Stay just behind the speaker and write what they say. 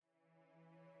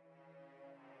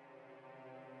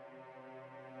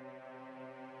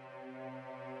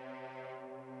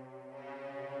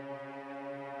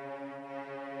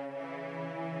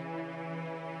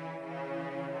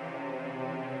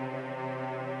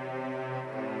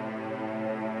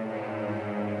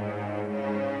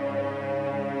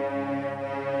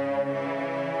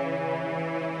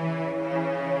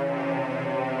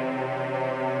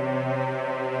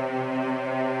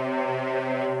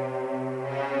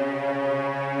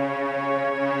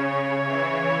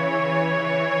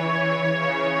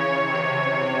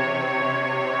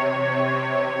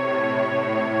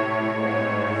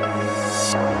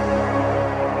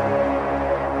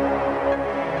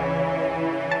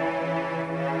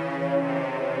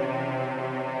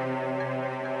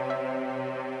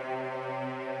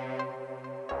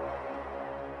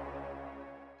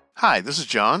Hi, this is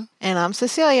John. And I'm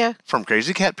Cecilia. From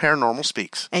Crazy Cat Paranormal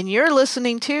Speaks. And you're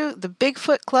listening to the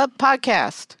Bigfoot Club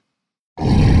podcast.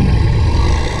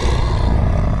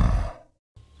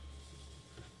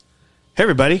 Hey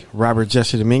everybody, Robert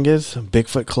Jesse Dominguez,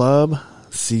 Bigfoot Club,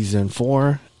 Season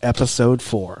 4, Episode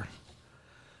 4.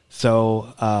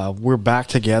 So, we're back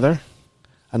together.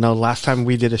 I know last time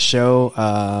we did a show,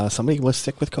 somebody was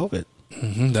sick with COVID.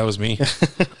 Mm-hmm, that was me.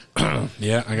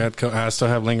 Yeah, I still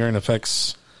have lingering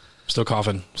effects. Still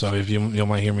coughing, so if you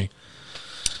might hear me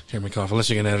cough, unless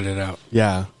you can edit it out.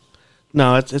 Yeah.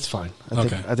 No, it's fine.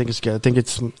 I think it's good. I think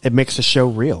it makes the show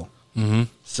real. Mm-hmm.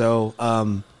 So,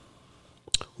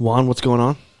 Juan, what's going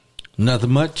on?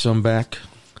 Nothing much. I'm back.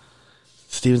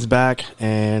 Steven's back,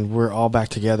 and we're all back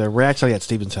together. We're actually at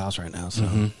Steven's house right now,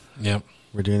 so Yep.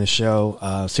 We're doing a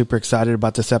show. Super excited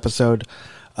about this episode.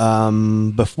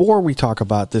 Before we talk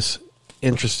about this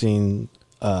interesting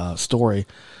story,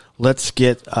 let's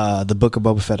get the Book of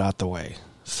Boba Fett out the way.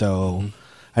 So,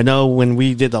 I know when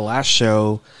we did the last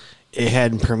show, it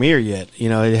hadn't premiered yet. You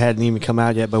know, it hadn't even come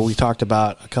out yet, but we talked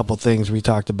about a couple things. We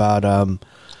talked about the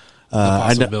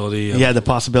possibility. the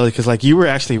possibility, because like you were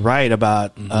actually right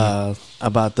about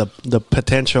the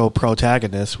potential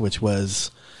protagonist, which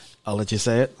was, I'll let you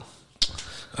say it.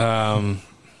 The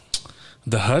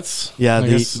Hutts. Yeah,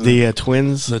 the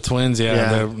twins. The twins.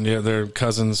 Yeah, they're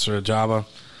cousins or Jabba.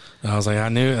 And I was like, I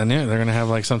knew they're gonna have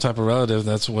like some type of relative.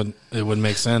 That's what it would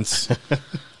make sense.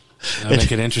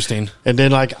 Make it interesting. And then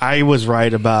like I was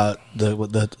right about the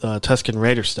Tusken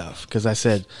Raider stuff, because I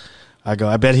said, I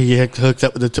bet he hooked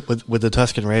up with the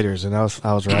Tusken Raiders, and I was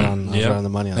right on right on the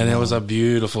money on that. And it was a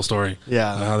beautiful story.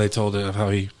 Yeah, how they told it, of how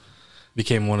he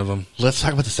became one of them. Let's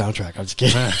talk about the soundtrack. I'm just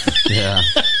kidding. Yeah,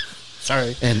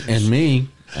 sorry. And me,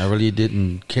 I really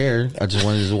didn't care. I just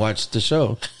wanted to watch the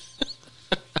show.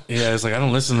 Yeah, it's like I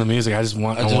don't listen to the music. I just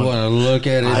want to look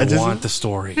at it. I want the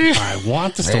story. I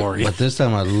want the story. But this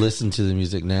time I listened to the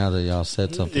music now that y'all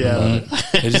said something about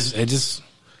it.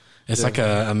 It's like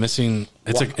a missing.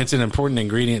 It's an important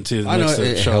ingredient to I makes know,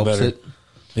 the it show helps better. it.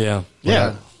 Yeah.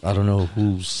 I don't know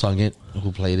who sung it,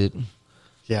 who played it.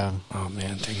 Yeah. Oh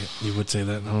man, dang it! You would say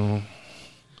that. I don't know.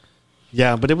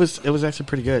 Yeah, but it was actually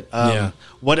pretty good.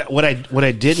 What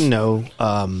I didn't know,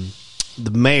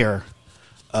 the mayor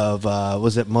of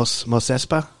was it Mos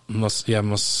Espa? Mos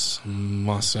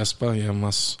Espa. Yeah,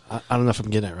 Mos. I don't know if I'm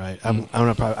getting it right.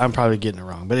 I'm probably getting it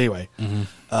wrong. But anyway,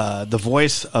 the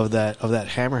voice of that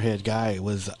hammerhead guy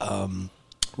was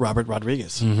Robert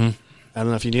Rodriguez. Mm-hmm. I don't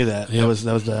know if you knew that. Yep.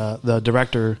 That was the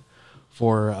director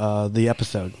for the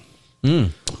episode.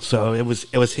 So it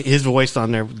was his voice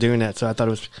on there doing that. So I thought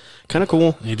it was kind of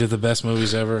cool. He did the best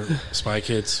movies ever. Spy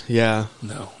Kids. Yeah.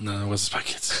 No, it wasn't Spy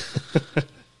Kids.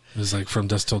 It was like From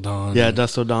Dusk Till Dawn. Yeah,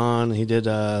 Dusk Till Dawn. He did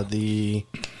Planet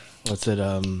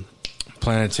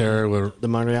Terror with the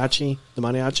mariachi.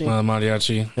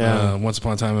 Mariachi. Yeah. Once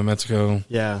Upon a Time in Mexico.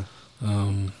 Yeah.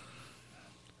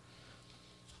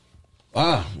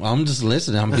 I'm just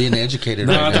listening. I'm being educated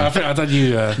No, right now. I thought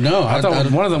you. No, I thought I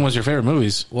one of them was your favorite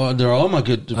movies. Well, they're all my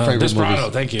good favorite Desperado.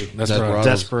 movies. Thank you.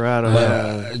 Desperado.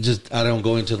 But I don't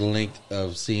go into the length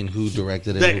of seeing who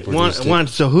directed it. Who produced it.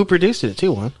 So who produced it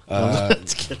too? One.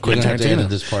 Quentin have to edit Tarantino.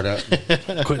 this part out.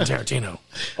 Quentin Tarantino.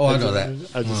 Oh, I know that.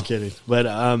 I'm just kidding.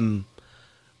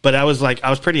 But I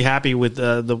was pretty happy with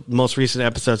the most recent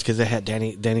episodes, because they had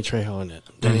Danny Trejo in it.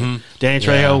 Danny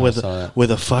Trejo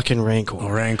with a fucking Rancor.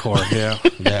 Rancor, yeah.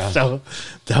 Yeah. So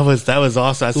that was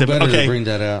awesome. I said, better okay, to bring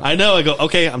that out? I know. I go,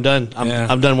 okay, I'm done.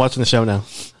 I'm done watching the show now.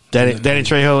 Danny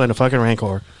Trejo and a fucking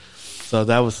Rancor. So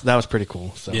that was pretty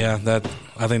cool. So. Yeah,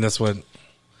 I think that's what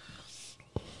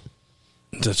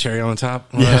the cherry on top.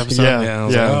 Yeah, episode. I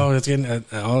was yeah. like, oh, it's getting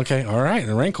okay. All right,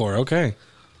 the Rancor, okay.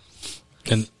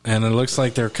 And it looks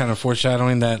like they're kind of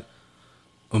foreshadowing that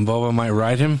Boba might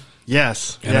ride him.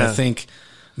 Yes. And I think,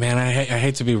 man, I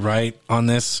hate to be right on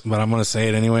this, but I'm going to say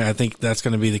it anyway. I think that's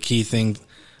going to be the key thing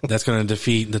that's going to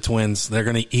defeat the twins. The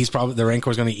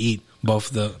Rancor's going to eat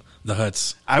both the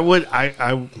Hutts. I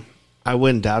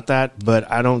wouldn't doubt that,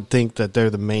 but I don't think that they're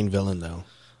the main villain though.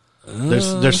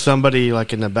 There's somebody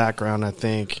like in the background, I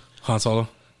think. Han Solo.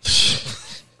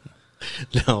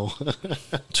 No.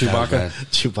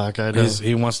 Chewbacca. No.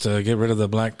 He wants to get rid of the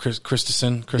black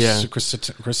Christensen. Christopher.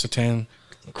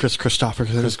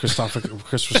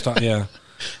 Yeah.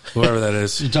 Whoever that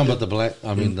is. You're talking about the black,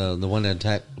 the one that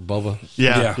attacked Boba?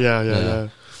 Yeah.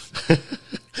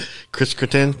 Chris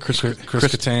Kattan. Chris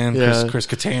Kattan,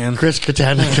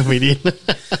 the comedian.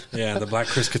 Yeah, the black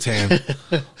Chris Kattan.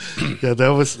 Yeah,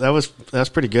 that's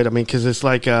pretty good. I mean, because it's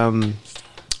like,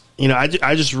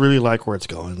 I just really like where it's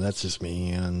going. That's just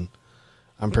me, and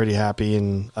I'm pretty happy.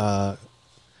 And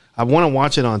I want to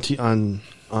watch it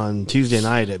on Tuesday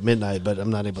night at midnight, but I'm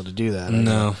not able to do that.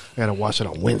 No. I got to watch it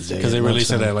on Wednesday Because they at release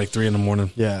it lunchtime. at like 3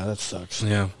 a.m. Yeah, that sucks.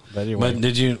 Yeah. But anyway. But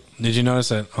did you notice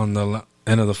that on the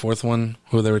end of the fourth one,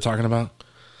 who they were talking about?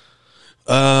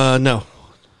 No.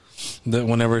 That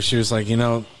whenever she was like,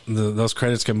 those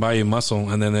credits can buy you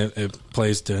muscle, and then it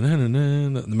plays the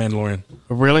Mandalorian.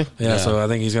 Really? Yeah, so I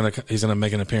think he's gonna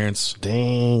make an appearance.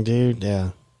 Dang, dude.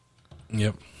 Yeah.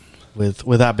 Yep.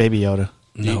 Without Baby Yoda.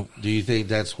 No. Do you think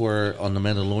that's where on the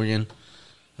Mandalorian,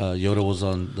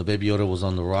 the Baby Yoda was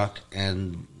on the rock,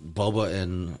 and Boba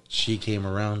and she came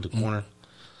around the corner?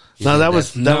 No, that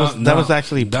was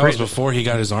actually that was before he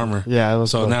got his armor. Yeah, it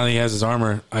was so cool. now that he has his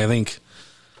armor, I think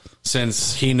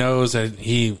since he knows that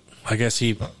he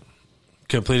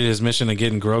completed his mission of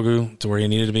getting Grogu to where he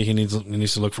needed to be, he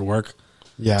needs to look for work.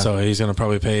 Yeah. So he's going to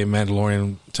probably pay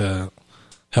Mandalorian to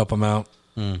help him out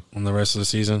on the rest of the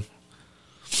season.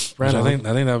 Right I on. think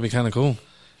that would be kind of cool.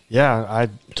 Yeah, I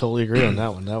totally agree on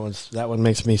that one. That one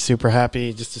makes me super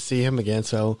happy just to see him again.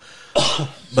 So,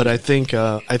 but I think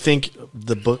the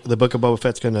book of Boba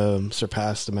Fett's going to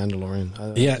surpass the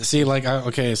Mandalorian. Yeah. See,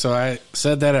 so I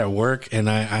said that at work, and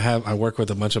I work with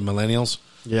a bunch of millennials.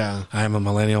 Yeah, I am a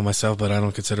millennial myself, but I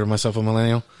don't consider myself a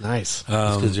millennial. nice.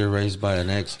 Because you're raised by an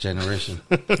X generation.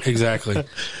 Exactly.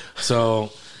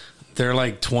 So they're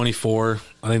like 24.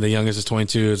 I think the youngest is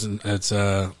 22. It's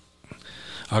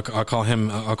I'll call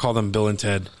them Bill and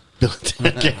Ted.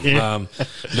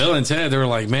 Bill and Ted, they were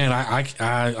like, man,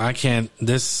 I can't.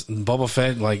 This Boba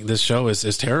Fett, like this show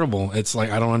is terrible. It's like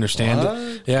I don't understand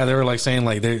it. Yeah, they were like saying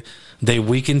like they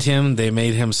weakened him. They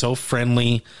made him so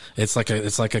friendly. It's like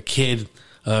a kid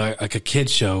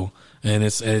show, and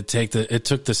it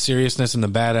took the seriousness and the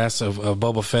badass of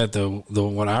Boba Fett. The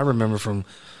what I remember from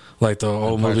like the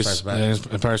old movies,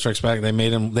 Empire Strikes Back.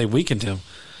 They weakened him.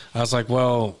 I was like,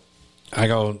 well,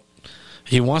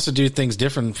 he wants to do things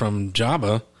different from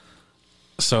Jabba.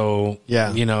 So,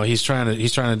 yeah, he's trying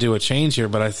to do a change here,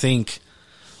 but I think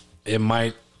it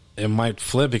might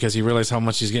flip because he realized how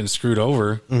much he's getting screwed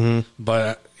over. Mm-hmm.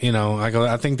 But,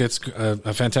 I think that's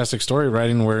a fantastic story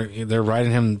writing where they're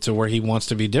writing him to where he wants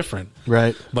to be different.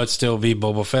 Right. But still be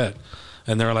Boba Fett.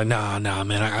 And they're like, nah,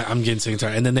 man, I'm getting sick and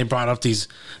tired. And then they brought up these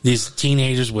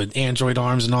teenagers with android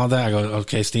arms and all that. I go,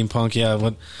 okay, steampunk,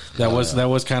 yeah. That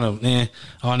was kind of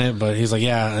on it. But he's like,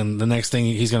 yeah. And the next thing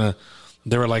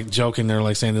they were like joking. They were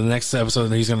like saying the next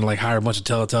episode he's going to like hire a bunch of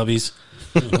Teletubbies.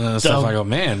 Stuff. I go,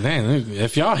 man,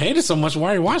 if y'all hate it so much,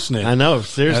 why are you watching it? I know,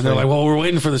 seriously. And they're like, well, we're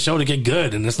waiting for the show to get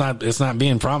good, and it's not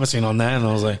being promising on that. And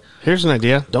I was like, here's an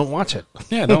idea: don't watch it.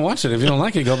 Yeah, don't watch it. If you don't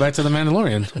like it, go back to the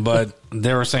Mandalorian. But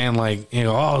they were saying like, the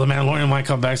Mandalorian might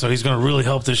come back, so he's going to really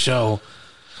help this show.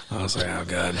 I was like, oh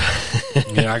god.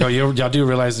 Yeah, I go, y'all do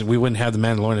realize that we wouldn't have the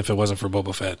Mandalorian if it wasn't for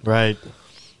Boba Fett, right?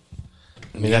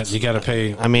 You got to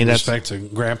pay. Respect to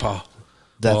Grandpa.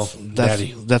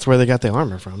 Daddy. That's where they got the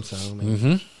armor from. So,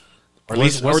 or at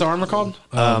least, what's the armor called?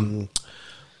 Beskar.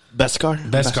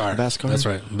 Beskar. Beskar. That's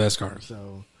right, Beskar.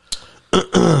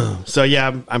 So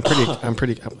yeah, I'm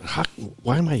pretty.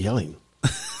 Why am I yelling?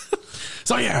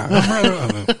 So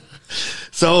yeah.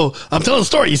 So I'm telling a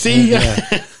story. You see?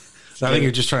 Yeah. So I think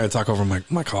you're just trying to talk over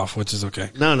my cough, which is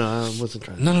okay. No, I wasn't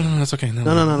trying. No, that's okay. No.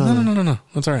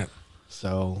 That's all right.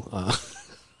 So,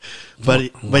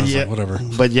 but yeah, whatever.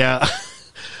 But yeah.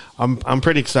 I'm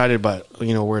pretty excited about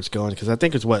where it's going because I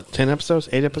think it's 10 episodes,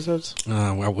 8 episodes.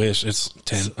 I wish it's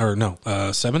 10 or no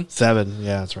 7. 7,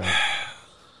 yeah, that's right.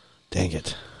 Dang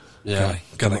it! Yeah,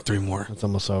 got like 3 more. It's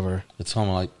almost over. It's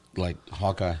almost like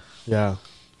Hawkeye. Yeah,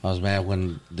 I was mad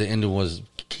when the ending was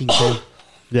King Kong.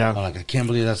 Yeah, I'm like I can't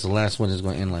believe that's the last one that's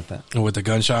going to end like that. With the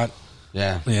gunshot.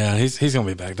 Yeah, he's gonna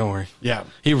be back. Don't worry. Yeah,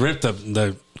 he ripped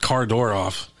the car door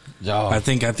off. Oh. I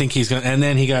think he's gonna, and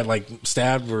then he got like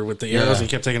stabbed with the arrows. And he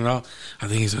kept taking it off. I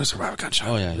think he's gonna survive a gunshot.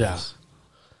 Oh yeah.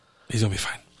 He's gonna be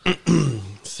fine.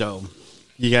 So,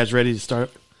 you guys ready to start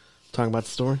talking about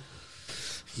the story?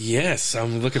 Yes,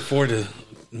 I'm looking forward to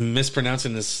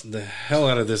mispronouncing the hell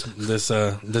out of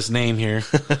this name here.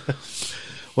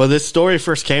 Well, this story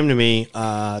first came to me,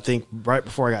 I think, right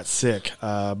before I got sick,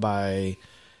 by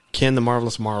Ken the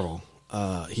Marvelous Marvel.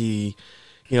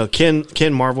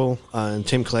 Ken Marvel and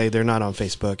Tim Clay, they're not on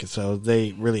Facebook, so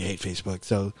they really hate Facebook.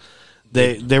 So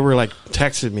they were like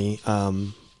texting me.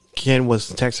 Ken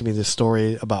was texting me this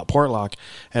story about Portlock,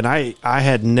 and I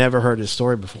had never heard this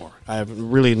story before. I have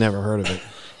really never heard of it.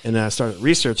 And then I started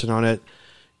researching on it,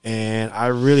 and I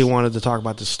really wanted to talk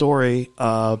about the story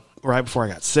right before I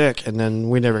got sick, and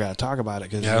then we never got to talk about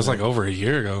it. It was like over a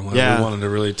year ago. We wanted to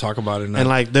really talk about it. And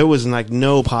like there was like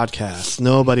no podcast,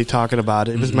 nobody talking about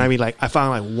it. It was maybe like I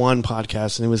found like one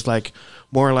podcast, and it was like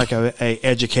more like a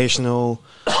educational,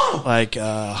 like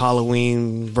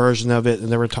Halloween version of it, and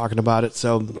they were talking about it.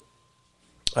 So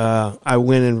I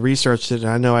went and researched it, and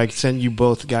I know I sent you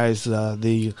both guys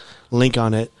the link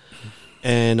on it.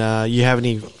 And you have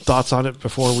any thoughts on it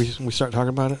before we start talking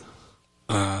about it?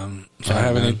 So I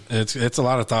have any. It's a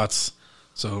lot of thoughts,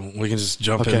 so we can just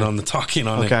jump in on the talking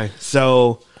on it. Okay,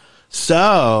 so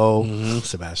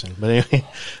Sebastian, but anyway,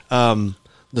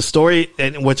 the story,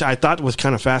 which I thought was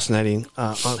kind of fascinating,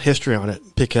 on history on it,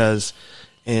 because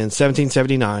in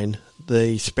 1779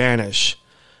 the Spanish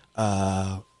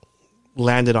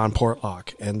landed on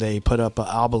Portlock, and they put up an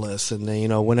obelisk, and they,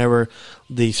 whenever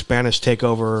the Spanish take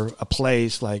over a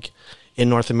place, like in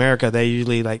North America, they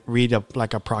usually like read a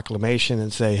proclamation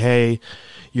and say, "Hey,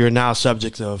 you're now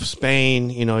subjects of Spain.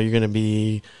 You're going to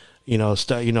be,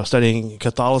 studying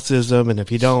Catholicism, and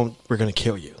if you don't, we're going to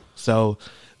kill you." So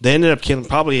they ended up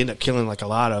killing like a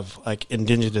lot of like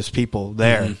indigenous people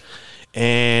there,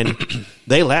 and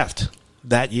they left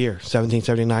that year,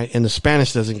 1779, and the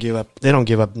Spanish doesn't give up. They don't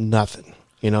give up nothing,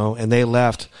 and they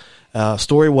left.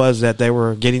 Story was that they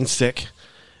were getting sick,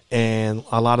 and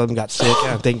a lot of them got sick, and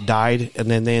I think died, and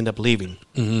then they end up leaving.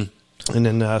 Mm-hmm. And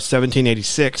then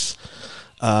 1786,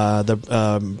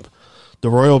 the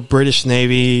Royal British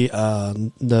Navy,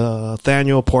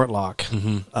 Nathaniel Portlock,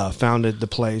 founded the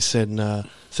place in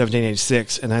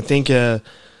 1786, and I think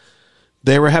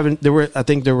they were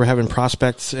having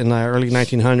prospects in the early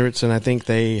 1900s, and I think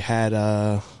they had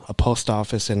a post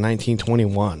office in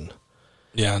 1921.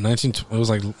 Yeah, it was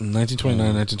like 1929,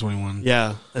 1921.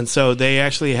 Yeah, and so they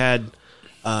actually had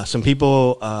some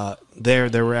people there.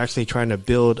 They were actually trying to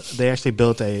build. They actually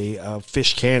built a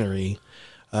fish cannery,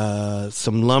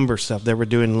 some lumber stuff. They were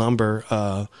doing lumber,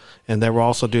 and they were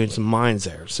also doing some mines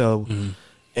there. So,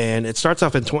 and it starts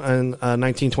off in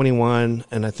 1921,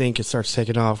 and I think it starts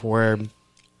taking off where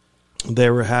they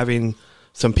were having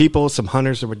some people, some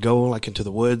hunters that would go like into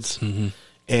the woods.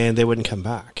 And they wouldn't come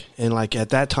back. And like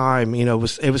at that time, it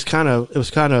was kind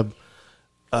of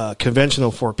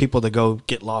conventional for people to go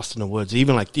get lost in the woods.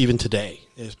 Even today,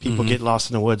 if people get lost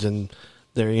in the woods and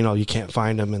they're you can't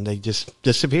find them and they just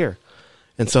disappear.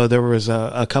 And so there was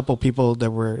a couple people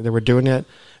that were doing it.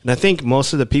 And I think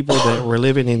most of the people that were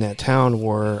living in that town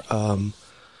were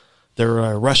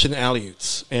they're Russian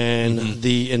Aleuts. And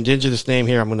the indigenous name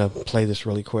here, I'm going to play this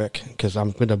really quick because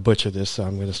I'm going to butcher this, so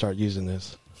I'm going to start using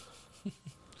this.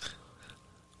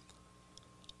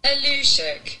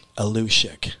 Alushik.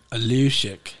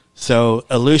 So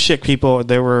Alushik people,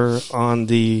 they were on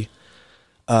the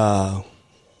Aleut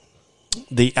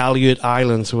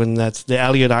Islands. The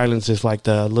Aleut Islands is like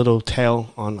the little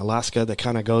tail on Alaska that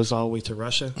kind of goes all the way to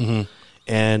Russia.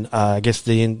 And I guess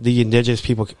the indigenous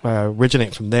people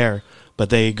originate from there, but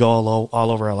they go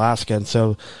all over Alaska. And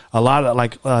so a lot of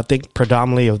I think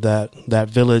predominantly of that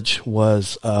village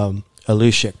was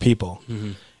Alushik people.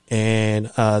 And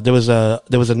there was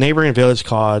a neighboring village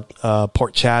called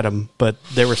Port Chatham, but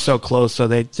they were so close, so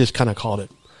they just kind of called it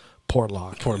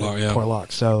Portlock.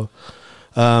 Portlock. So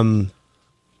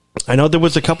I know there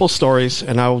was a couple stories,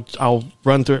 and I'll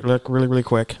run through it really, really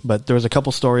quick. But there was a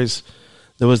couple stories.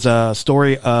 There was a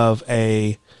story of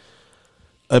a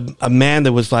man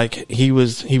that was like he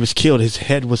was killed. His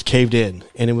head was caved in,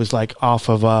 and it was like off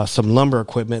of some lumber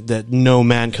equipment that no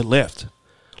man could lift.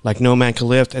 Like no man could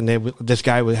lift, and this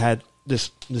guy had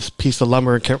this piece of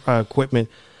lumber equipment.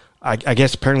 I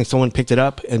guess apparently someone picked it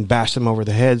up and bashed him over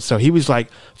the head. So he was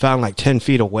found 10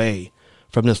 feet away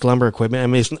from this lumber equipment. I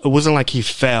mean, it wasn't like he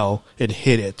fell and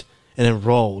hit it and then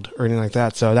rolled or anything like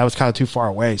that. So that was kind of too far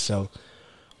away. So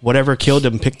whatever killed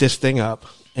him picked this thing up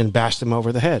and bashed him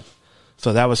over the head.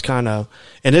 So that was kind of,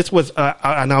 and this was,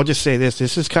 and I'll just say this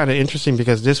is kind of interesting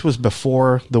because this was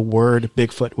before the word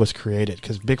Bigfoot was created,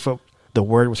 because Bigfoot, the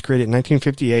word was created in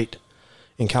 1958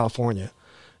 in California.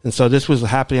 And so this was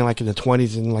happening in the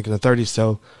 20s and in the 30s.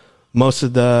 So most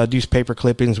of the newspaper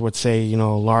clippings would say,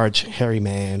 large hairy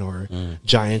man or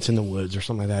giants in the woods or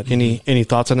something like that. Any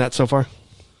thoughts on that so far?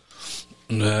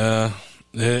 Yeah,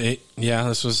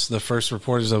 this was the first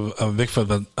reporters of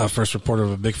Bigfoot, but first reporter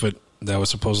of a Bigfoot that was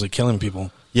supposedly killing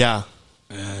people. Yeah.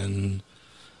 And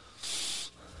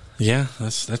yeah,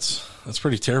 that's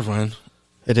pretty terrifying.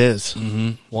 It is.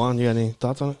 Juan, you got any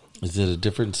thoughts on it? Is it a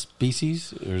different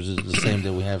species, or is it the same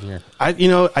that we have here? I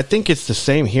think it's the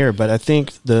same here, but I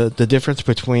think the difference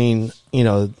between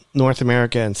North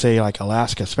America and say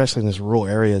Alaska, especially in this rural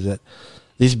area, is that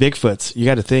these Bigfoots, you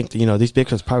got to think these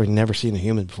Bigfoots probably never seen a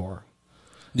human before.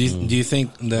 Do you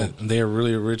think that they are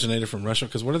really originated from Russia?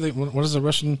 Because what is the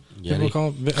Russian people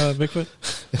call Bigfoot?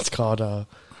 It's called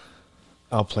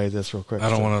I'll play this real quick. I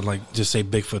don't want to like just say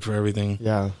Bigfoot for everything.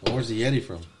 Yeah. Well, where's the Yeti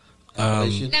from?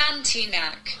 Appalachian?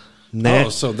 Na- Oh,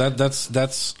 so that's.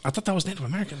 I thought that was Native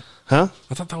American. huh?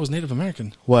 I thought that was Native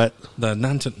American. What? The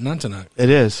Nantinak. It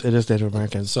is Native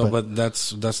American. So, but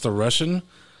that's the Russian.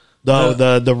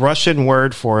 the Russian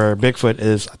word for Bigfoot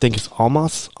is, I think it's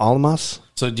Almas.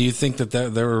 So, do you think that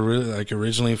they were really like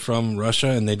originally from Russia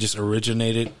and they just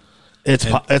originated?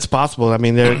 It's possible. I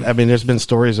mean, there's been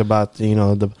stories about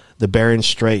the Bering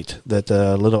Strait, that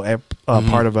little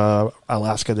part of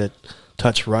Alaska that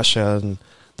touched Russia, and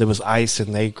there was ice,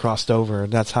 and they crossed over,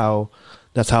 and that's how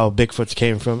Bigfoots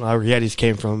came from, or Yetis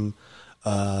came from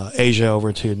Asia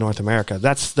over to North America.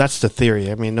 That's the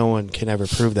theory. I mean, no one can ever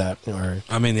prove that. Or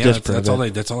I mean, yeah, disprove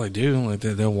that's all they do. Like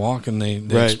they'll walk and they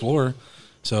Right. explore.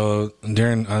 So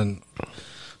during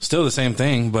still the same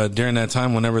thing, but during that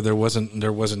time, whenever there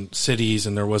wasn't cities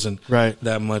and there wasn't Right.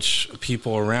 that much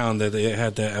people around, that they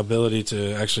had the ability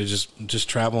to actually just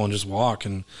travel and just walk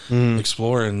and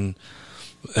explore, and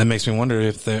that makes me wonder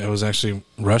if it was actually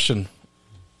Russian.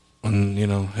 And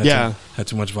had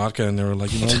too much vodka, and they were like,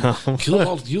 kill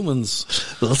all humans.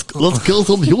 Let's kill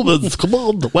some humans. Come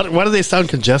on. Why do they sound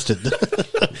congested?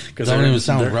 Because they don't even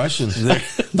sound Russian.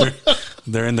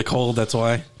 They're in the cold. That's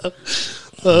why.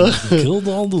 Killed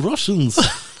all the Russians.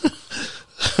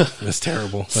 That's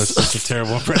terrible. That's just a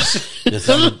terrible impression. It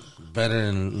sounded better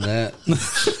than that.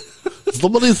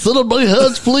 Somebody sit on my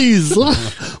heads, please.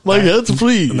 My heads,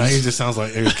 please. Now he just sounds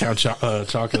like Count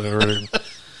Chocolate. Or,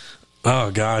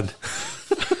 oh God.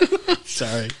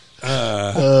 Sorry.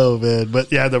 Oh man,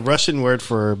 but yeah, the Russian word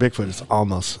for Bigfoot is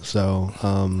Almas. So,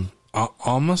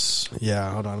 Almas.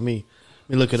 yeah, hold on. Let me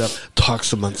look it up.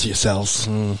 Talks amongst yourselves.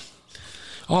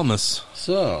 Almas.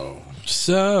 So,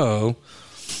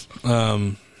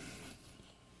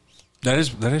 that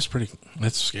is pretty.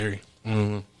 That's scary.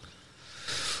 I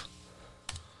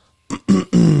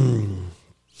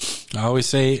always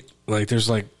say, like, there's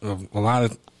like a lot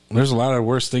of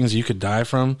worse things you could die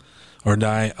from or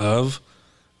die of,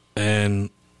 and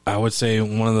I would say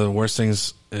one of the worst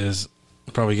things is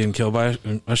probably getting killed by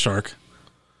a shark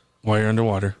while you're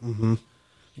underwater. Mm-hmm.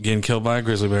 Getting killed by a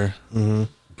grizzly bear. Mm-hmm.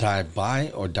 die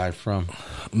by or die from?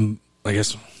 I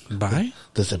guess by.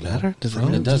 Does it matter? Does it,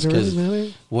 It does, really because matter?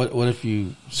 what if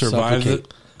you Survived suffocate?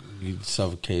 it? You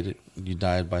suffocated. You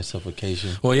died by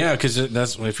suffocation. Well, yeah, because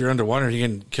that's if you're underwater, you're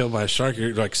getting killed by a shark.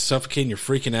 You're like suffocating. You're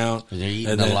freaking out. And they're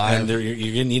eaten alive. And you're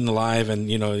getting eaten alive, and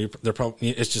they're probably.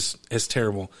 It's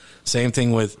terrible. Same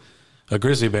thing with a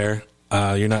grizzly bear.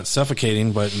 You're not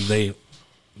suffocating, but they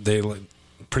like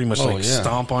pretty much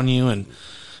stomp on you, and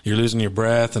you're losing your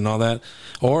breath and all that.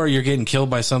 Or you're getting killed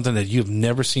by something that you've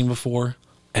never seen before,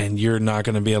 and you're not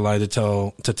going to be allowed to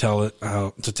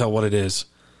tell what it is.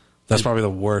 That's probably the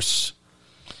worst.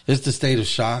 It's the state of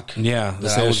shock. Yeah, the that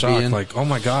state I of would shock. be in. Like, oh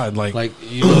my God! Like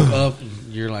you look up,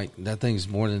 you're like, that thing's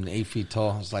more than 8 feet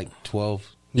tall. It's like 12.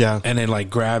 Yeah. and it like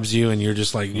grabs you, and you're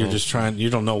just like just trying. You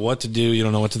don't know what to do. You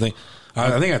don't know what to think.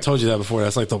 I think I told you that before.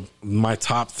 That's like my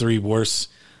top 3 worst,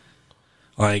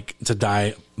 like to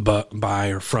die by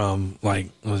or from.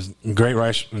 Like was a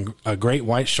great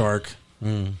white shark,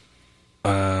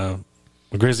 a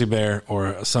grizzly bear,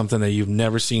 or something that you've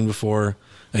never seen before,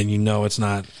 and it's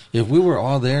not. If we were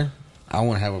all there, I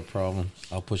wouldn't have a problem.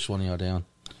 I'll push one of y'all down.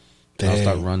 I'll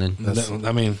start running.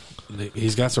 I mean,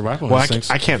 he's got survival Well, instincts.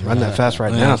 I can't run that fast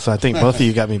right now, so I think both of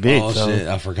you got me beat. Oh so. shit!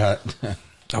 I forgot.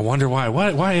 I wonder why.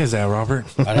 Why is that, Robert?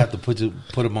 I'd have to put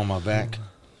him on my back.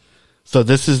 So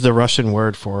this is the Russian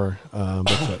word for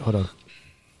Bigfoot. Hold on.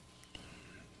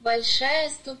 Большая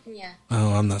ступня.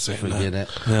 Oh, I'm not saying Forget that.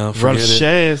 it. No, forget it.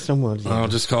 Russia, someone. I'll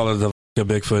just call it the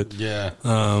Bigfoot. Yeah.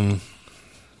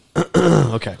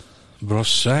 Okay.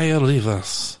 Broshaya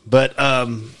Rivas. But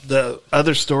the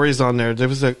other stories on there, there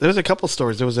was a couple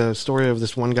stories. There was a story of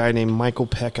this one guy named Michael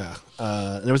Pekka.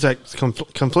 There was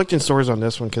conflicting stories on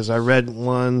this one because I read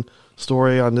one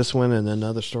story on this one and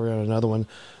another story on another one.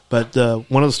 But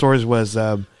one of the stories was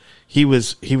he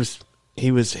was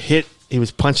hit. He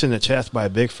was punched in the chest by a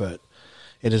Bigfoot,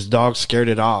 and his dog scared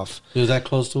it off. He was that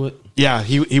close to it? Yeah,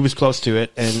 he was close to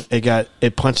it, and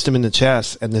it punched him in the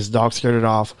chest, and this dog scared it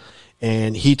off.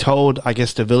 And he told, I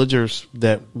guess, the villagers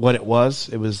that what it was.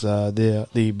 It was the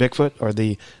Bigfoot or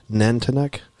the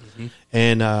Nantinak,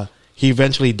 and he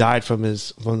eventually died from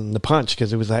the punch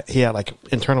because it was he had like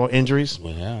internal injuries.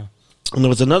 Well, yeah. And there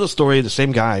was another story. The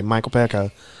same guy, Michael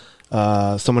Pekka,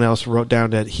 someone else wrote down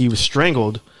that he was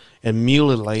strangled and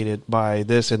mutilated by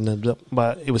this,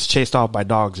 but it was chased off by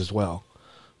dogs as well.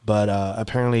 But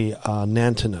apparently,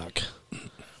 Nantinak.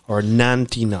 Or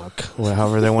Nantinak, or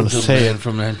however they want to say it.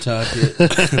 From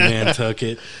Nantucket.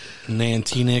 Nantucket.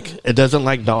 Nantinik. It doesn't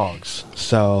like dogs,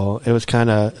 so that's kind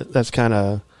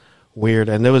of weird.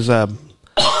 And there was a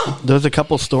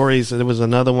couple stories. There was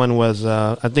another one was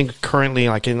I think currently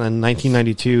like in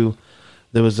 1992,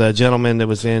 there was a gentleman that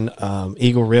was in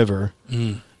Eagle River,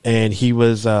 and he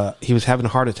was having a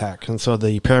heart attack, and so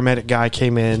the paramedic guy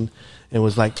came in and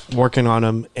was like working on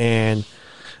him, and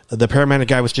the paramedic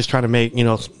guy was just trying to make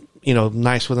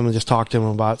nice with him and just talk to him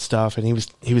about stuff, and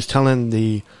he was telling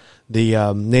the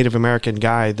Native American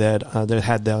guy that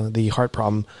had the heart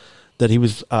problem that he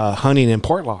was hunting in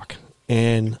Portlock,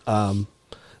 and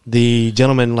the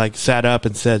gentleman like sat up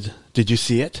and said, "Did you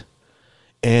see it?"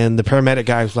 And the paramedic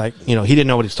guy was like, he didn't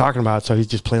know what he's talking about, so he's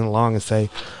just playing along and say,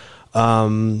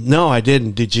 "No, I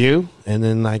didn't. Did you?" And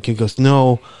then like he goes,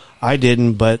 "No, I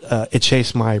didn't, but it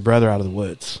chased my brother out of the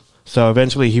woods." So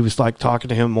eventually he was like talking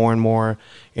to him more and more,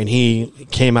 and he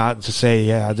came out to say,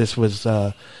 "Yeah, this was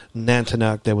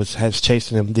Nantinik that has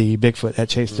chasing him. The Bigfoot had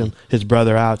chased his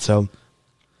brother out." So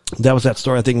that was that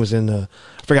story. I think it was in I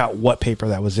forgot what paper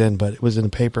that was in, but it was in the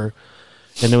paper.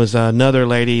 And there was another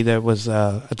lady that was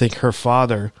I think her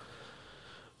father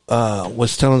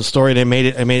was telling the story. They made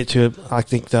it to I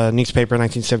think the newspaper in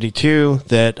 1972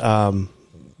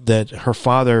 that her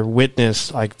father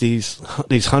witnessed like these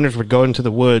hunters would go into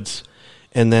the woods,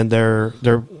 and then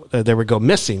they would go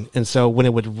missing. And so when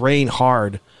it would rain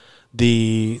hard,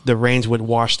 the rains would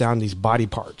wash down these body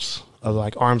parts of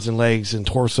like arms and legs and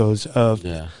torsos of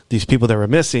these people that were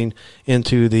missing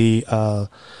into the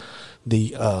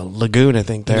lagoon, I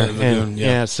think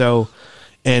there. So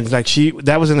and like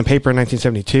that was in the paper in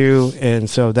 1972, and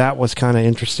so that was kind of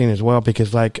interesting as well,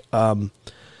 because like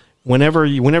whenever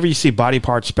you see body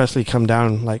parts especially come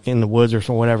down like in the woods or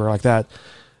whatever like that,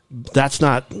 that's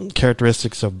not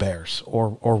characteristics of bears or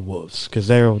wolves, because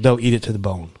they'll eat it to the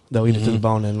bone. They'll eat it to the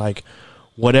bone, and like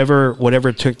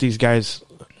whatever took these guys,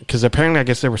 because apparently I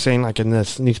guess they were saying like in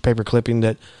this newspaper clipping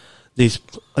that these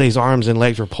arms and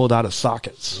legs were pulled out of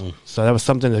sockets. So that was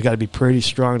something that's got to be pretty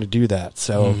strong to do that.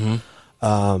 So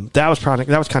that was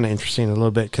kind of interesting a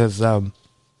little bit, because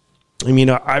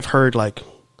I've heard like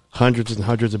hundreds and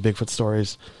hundreds of Bigfoot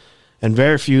stories, and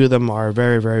very few of them are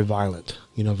very, very violent.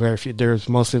 Very few. There's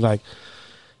mostly like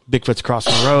Bigfoot's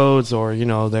crossing roads, or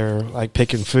they're like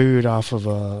picking food off of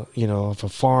a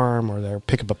farm, or they're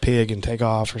pick up a pig and take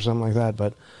off or something like that,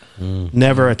 but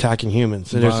never attacking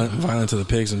humans. Violent to the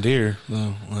pigs and deer,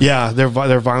 though. Yeah, they're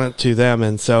violent to them,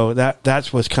 and so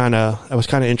that was kind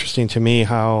of interesting to me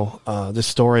how this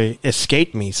story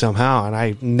escaped me somehow, and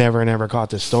I never caught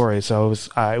this story. So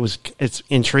it's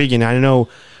intriguing. I know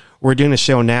we're doing a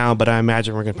show now, but I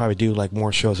imagine we're going to probably do like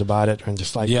more shows about it, and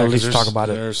just like at least talk about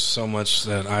it. There's so much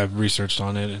that I've researched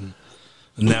on it, and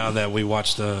now that we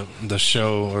watched the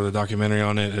show or the documentary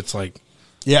on it, it's like,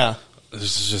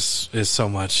 this is so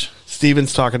much.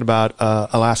 Steven's talking about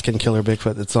Alaskan Killer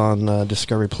Bigfoot that's on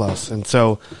Discovery Plus, and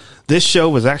so this show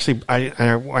was actually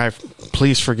I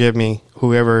please forgive me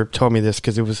whoever told me this,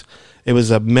 because it was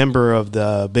a member of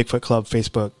the Bigfoot Club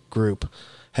Facebook group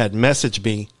had messaged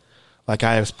me. Like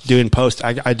I was doing post,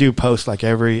 I do post like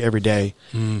every day,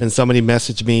 and somebody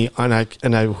messaged me,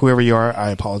 and whoever you are,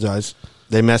 I apologize.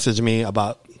 They messaged me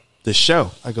about this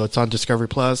show. I go, it's on Discovery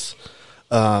Plus.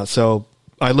 So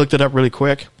I looked it up really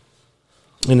quick,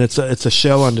 and it's a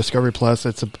show on Discovery Plus.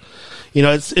 It's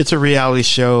a reality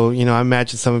show. I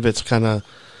imagine some of it's kind of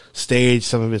staged,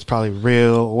 some of it's probably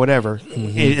real or whatever.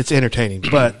 It's entertaining,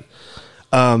 but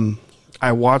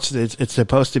I watched it. It's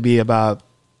supposed to be about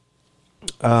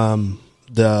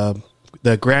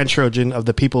the grandchildren of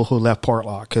the people who left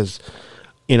Portlock, because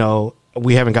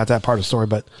we haven't got that part of the story,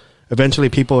 but eventually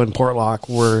people in Portlock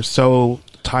were so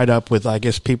tied up with, I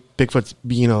guess, Bigfoot's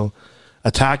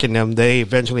attacking them, they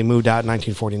eventually moved out in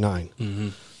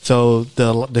 1949. So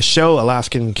the show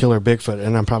Alaskan Killer Bigfoot,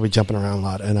 and I'm probably jumping around a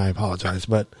lot, and I apologize,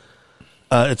 but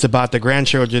it's about the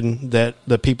grandchildren that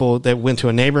the people that went to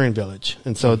a neighboring village,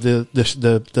 and so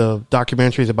the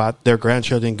documentary is about their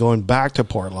grandchildren going back to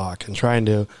Portlock and trying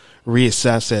to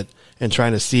reassess it and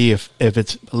trying to see if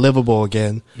it's livable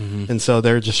again. And so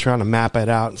they're just trying to map it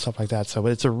out and stuff like that. So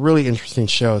it's a really interesting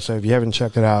show. So if you haven't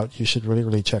checked it out, you should really,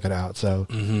 really check it out. So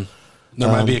there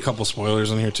might be a couple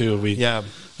spoilers in here too.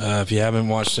 If you haven't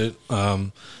watched it, but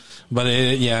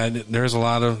there was a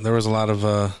lot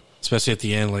of. Especially at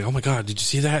the end, like, oh my God, did you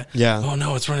see that? Yeah. Oh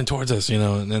no, it's running towards us,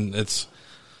 and then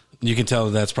you can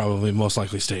tell that's probably most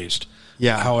likely staged.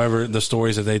 Yeah. However, the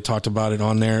stories that they talked about it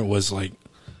on there was like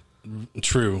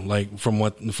true, like from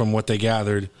what they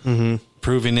gathered,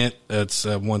 proving it. That's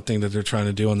one thing that they're trying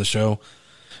to do on the show.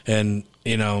 And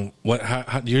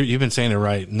how you've been saying it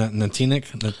right,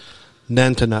 Nantinik.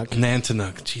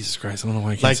 Nantinuk. Jesus Christ, I don't know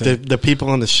why I can't Like say the people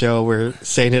on the show were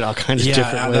saying it all kinds of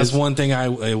different ways. That's one thing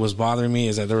it was bothering me,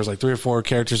 is that there was like 3 or 4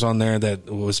 characters on there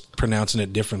that was pronouncing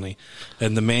it differently,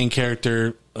 and the main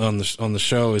character on the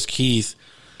show is Keith.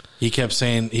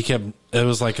 It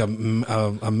was like a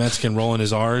Mexican rolling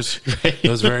his R's. Right. It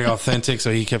was very authentic,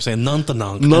 so he kept saying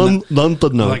Nantanunk.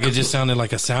 Nantanunk. Like it just sounded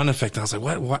like a sound effect. I was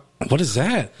like, what is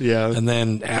that? Yeah. And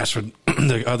then Ash would,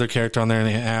 the other character on there, and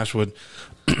Ash would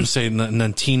say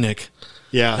Nantinik.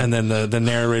 Yeah. And then the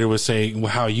narrator would say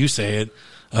how you say it.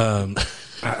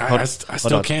 I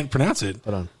still can't pronounce it.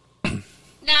 Hold on.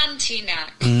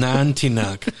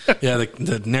 Nantinuk. Yeah,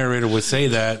 the narrator would say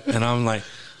that, and I'm like,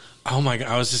 oh my God,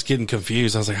 I was just getting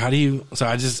confused. I was like, how do you? So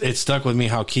it stuck with me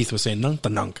how Keith was saying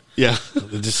Nantanunk. Yeah.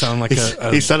 It just sounded like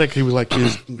He sounded like he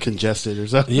was congested or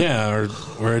something. yeah,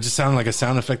 or it just sounded like a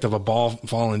sound effect of a ball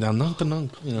falling down. Nantanunk,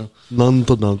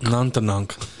 Nantanunk.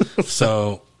 Nantanunk.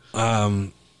 So,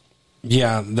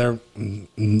 yeah, they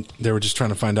were just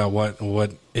trying to find out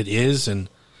what it is and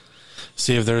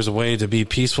see if there's a way to be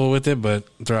peaceful with it. But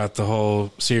throughout the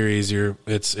whole series,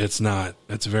 it's not.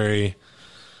 It's very.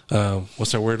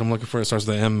 What's that word I'm looking for? It starts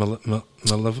with the M.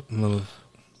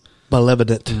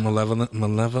 Malevolent.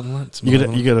 Malevolent.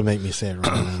 You gotta make me say it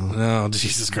right now. No,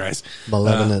 Jesus Christ.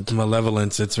 Malevolent.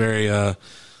 Malevolence. It's very.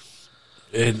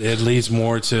 It leads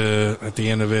more to, at the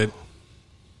end of it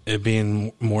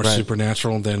being more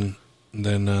supernatural than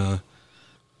the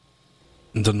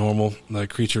normal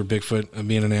creature, Bigfoot,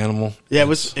 being an animal. Yeah,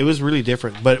 it was really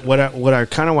different. But what I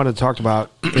kind of wanted to talk about,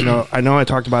 I know I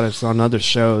talked about it on other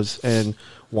shows, and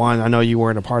one, I know you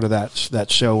weren't a part of that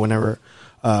show. Whenever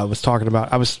I was talking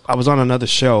about, I was on another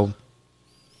show,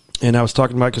 and I was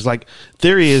talking about, because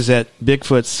theory is that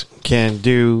Bigfoots can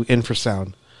do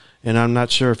infrasound, and I'm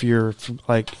not sure if you're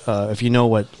if you know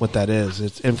what that is.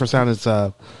 It's infrasound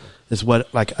is what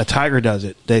a tiger does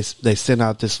it. They send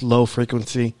out this low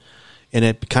frequency, and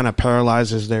it kind of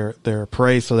paralyzes their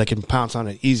prey so they can pounce on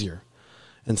it easier.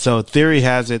 And so theory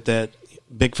has it that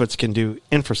Bigfoots can do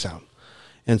infrasound.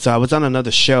 And so I was on another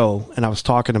show, and I was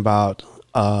talking about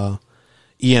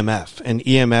EMF. And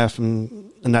EMF,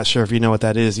 and I'm not sure if you know what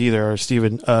that is either, or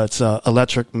Stephen. It's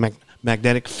electric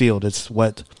magnetic field. It's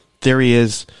what theory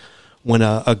is when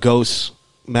a ghost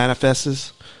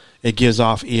manifests. It gives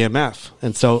off EMF.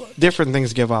 And so different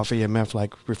things give off EMF,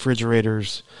 like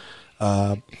refrigerators,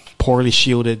 poorly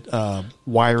shielded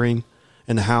wiring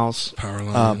in the house,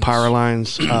 power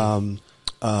lines,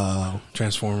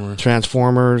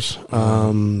 Transformers.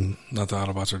 Not the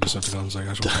Autobots or Decepticons, like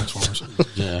actual Transformers.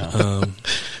 Yeah.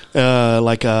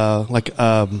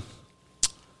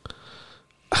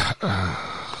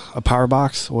 A power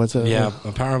box. What's it? Yeah,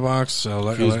 a power box.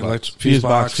 Fuse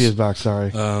box. Sorry.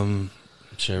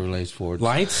 Chevrolet's, Ford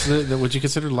Lights. Would you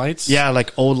consider lights? Yeah,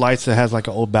 like old lights that has an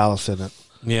old ballast in it.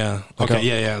 Yeah. Okay.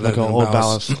 Yeah. Like an old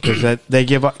ballast, because they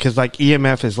give up, because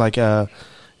EMF is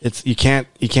it's you can't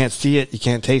see it, you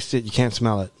can't taste it, you can't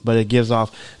smell it, but it gives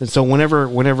off. And so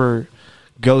whenever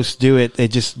ghosts do it, they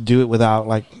just do it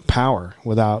without power,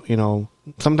 without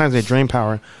sometimes they drain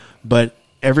power, but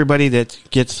everybody that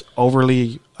gets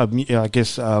overly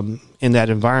in that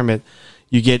environment,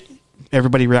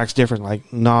 everybody reacts different,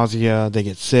 like nausea, they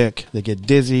get sick, they get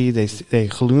dizzy, they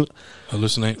hallucinate.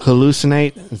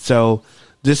 And so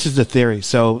this is the theory.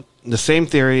 So the same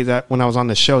theory that when I was on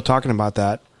the show talking about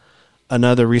that,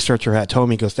 another researcher had told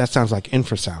me, goes, that sounds like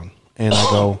infrasound. And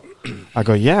I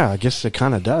go, yeah, I guess it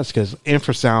kind of does, because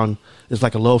infrasound is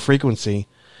like a low frequency,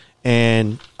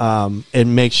 and it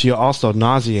makes you also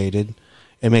nauseated,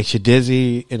 it makes you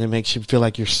dizzy, and it makes you feel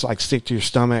like you're sick to your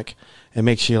stomach. It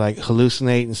makes you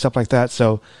hallucinate and stuff like that.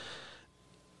 So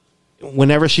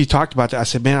whenever she talked about that, I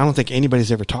said, man, I don't think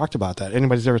anybody's ever talked about that.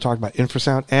 Anybody's ever talked about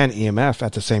infrasound and EMF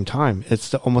at the same time.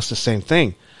 It's almost the same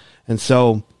thing. And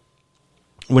so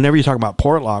whenever you talk about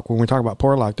when we talk about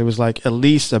Portlock, there was at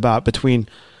least about between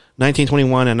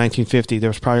 1921 and 1950, there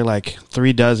was probably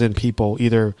 36 people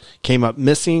either came up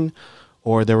missing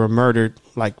or they were murdered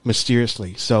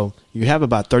mysteriously. So you have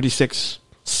about 36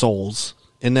 souls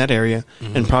in that area,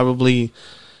 and probably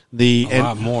a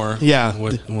lot more. Yeah,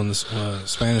 when the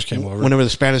Spanish came over. Whenever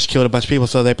the Spanish killed a bunch of people,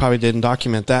 so they probably didn't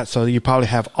document that. So you probably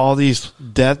have all these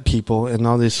dead people and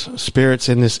all these spirits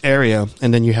in this area,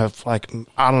 and then you have I don't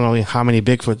know how many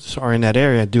Bigfoots are in that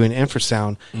area doing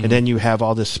infrasound, and then you have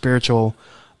all this spiritual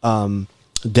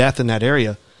death in that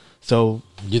area. So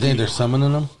you think they're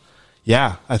summoning them?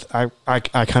 Yeah, I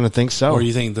kind of think so. Or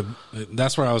you think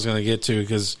that's where I was going to get to,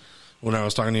 because when I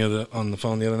was talking to you on the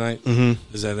phone the other night,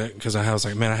 is that because I was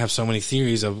like, man, I have so many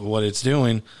theories of what it's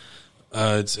doing.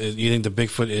 You think the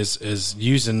Bigfoot is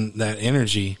using that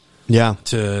energy, yeah,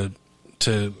 to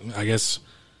to, I guess,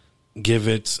 give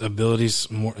its abilities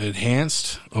more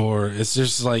enhanced, or it's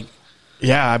just like,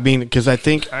 Yeah, I mean, because I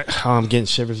think I'm getting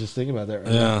shivers just thinking about that.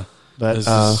 Right now. yeah,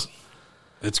 But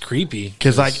it's creepy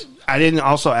because like I didn't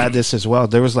also add this as well.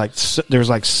 There was like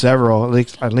several,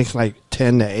 at least like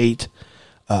 10 to 8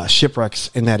 shipwrecks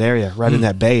in that area, right in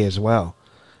that bay as well.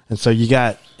 And so you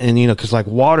got, and because like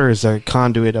water is a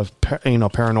conduit of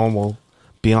paranormal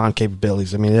beyond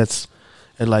capabilities. I mean, it's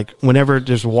like whenever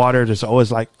there's water, there's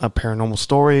always like a paranormal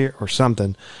story or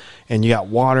something. And you got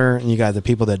water, and you got the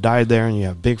people that died there, and you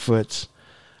have Bigfoots.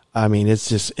 I mean,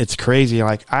 it's crazy.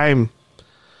 Like I'm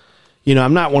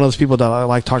not one of those people that I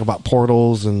like talk about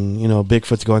portals and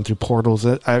Bigfoot's going through portals.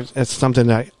 It's something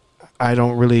that I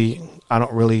don't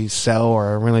really sell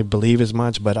or really believe as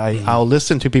much. But I'll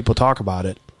listen to people talk about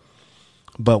it.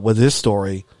 But with this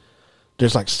story,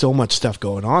 there's like so much stuff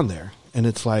going on there, and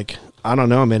it's like I don't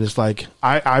know, man. It's like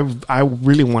I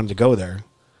really wanted to go there.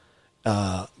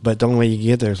 But the only way you can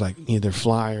get there is like either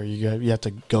fly or you have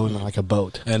to go in like a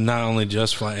boat. And not only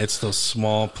just fly, it's those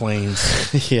small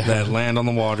planes Yeah. that land on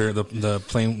the water, the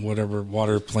plane, whatever,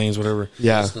 water planes, whatever.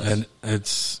 Yeah. And No,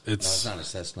 it's not a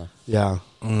Cessna. Yeah.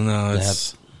 no, They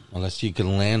it's have- unless you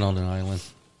can land on an island.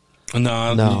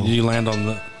 no. You land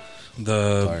on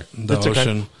the That's okay.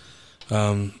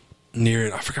 ocean, near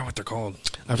it. I forgot what they're called.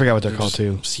 I forgot what they're called just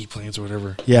too. Seaplanes or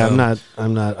whatever. Yeah,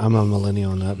 I'm a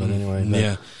millennial on that, but anyway. But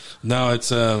Yeah. No,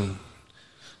 it's and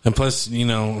plus, I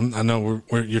know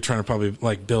you're trying to probably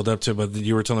like build up to, but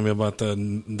you were telling me about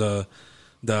the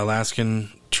Alaskan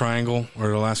Triangle or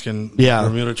the Alaskan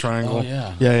Bermuda Triangle. Oh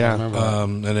yeah, Yeah, yeah. I remember that.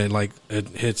 And it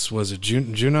hits, was it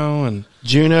Juneau and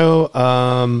Juneau,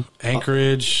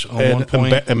 Anchorage on one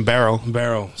point, and Barrow.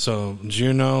 Barrow. So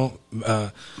Juneau,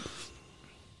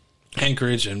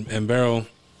 Anchorage, and Barrow.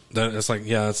 It's like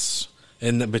it's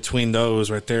in between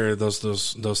those right there.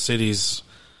 Those cities.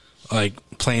 Like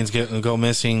planes go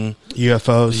missing,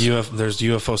 UFOs. There's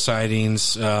UFO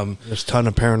sightings. There's a ton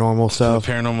of paranormal stuff.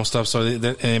 Paranormal stuff. So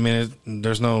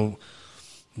there's no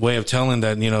way of telling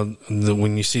that.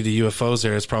 When you see the UFOs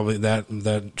there, it's probably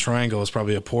that triangle is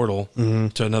probably a portal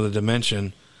to another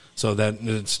dimension. So that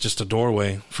it's just a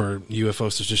doorway for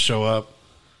UFOs to just show up.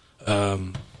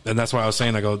 And that's why I was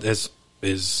saying, I go,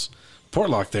 is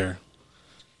Portlock there?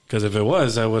 Because if it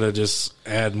was, I would have just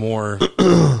add more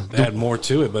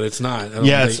to it, but it's not. I don't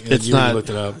think It's you not. Looked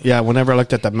it up. Yeah, whenever I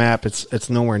looked at the map, it's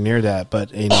nowhere near that.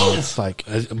 But it's like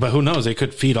But who knows? They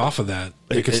could feed off of that.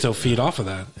 They could still feed off of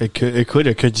that. it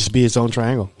could just be its own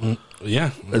triangle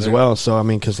Yeah, as well. So I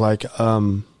mean, because like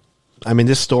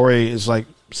this story is like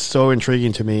so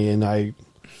intriguing to me, and I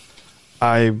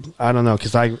don't know,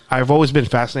 because I've always been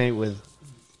fascinated with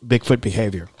Bigfoot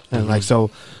behavior. And like,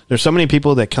 so there's so many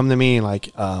people that come to me and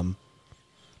like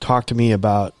talk to me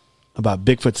about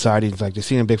Bigfoot sightings. Like they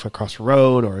see a Bigfoot cross the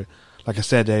road, or like I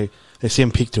said, they see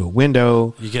him peek through a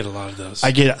window. You get a lot of those.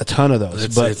 I get a ton of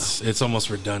those. But It's almost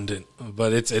redundant,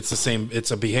 but it's the same.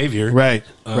 It's a behavior, right,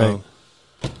 right.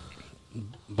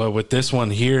 But with this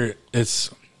one here, it's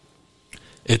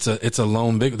a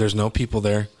lone big. There's no people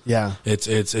there. Yeah, It's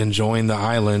enjoying the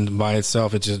island by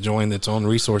itself. It's enjoying its own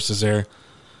resources there.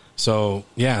 So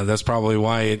yeah, that's probably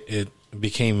why it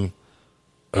became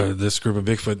this group of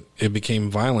Bigfoot. It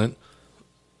became violent.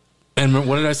 And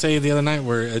what did I say the other night?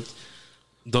 Where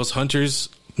those hunters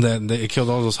it killed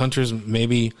all those hunters.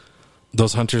 Maybe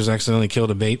those hunters accidentally killed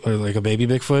a baby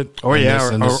Bigfoot,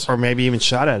 or maybe even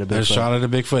shot at a Bigfoot. Shot at a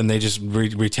Bigfoot, and they just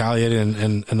retaliated,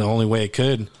 and the only way it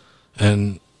could,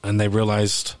 and they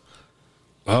realized,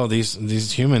 oh,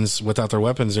 these humans without their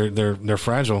weapons, they're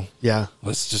fragile. Yeah,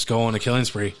 Let's just go on a killing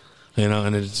spree,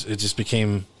 and it just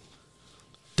became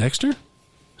Dexter.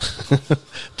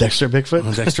 Dexter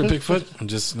Bigfoot. Dexter Bigfoot. And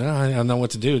just I know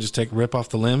what to do. Just rip off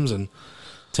the limbs and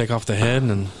take off the head,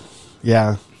 and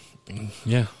Yeah.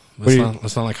 yeah,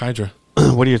 that's not like Hydra.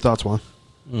 What are your thoughts, Juan?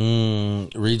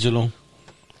 Regional,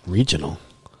 Regional.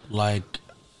 like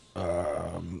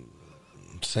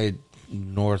say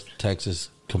North Texas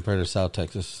compared to South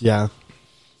Texas. Yeah.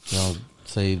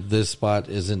 Say this spot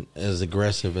isn't as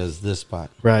aggressive as this spot,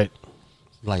 Right.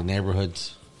 like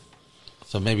neighborhoods.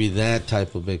 So maybe that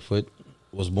type of Bigfoot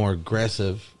was more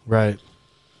aggressive Right.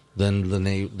 than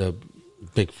the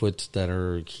Bigfoots that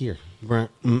are here. Right.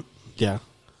 Yeah.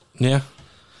 Yeah,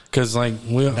 because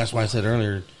That's why I said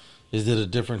earlier, is it a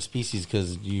different species?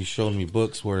 Because you showed me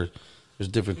books where there's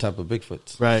different type of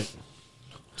Bigfoots. Right.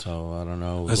 So I don't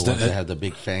know, That's the ones that have the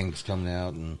big fangs coming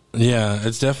out, and yeah,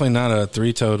 it's definitely not a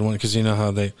three-toed one, because you know how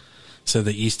they said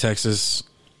the East Texas,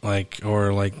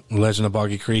 or Legend of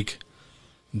Boggy Creek,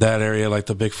 that area, like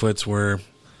the Bigfoots were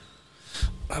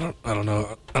I don't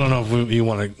know if you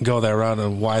want to go that route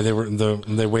of why they were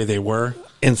the way they were.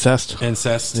 Incest.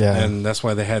 Yeah. And that's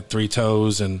why they had 3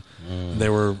 toes, and they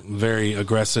were very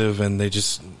aggressive, and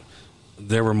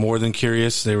they were more than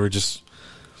curious. They were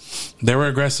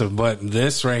aggressive. But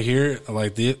this right here,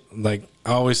 I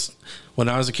always, when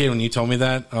I was a kid, when you told me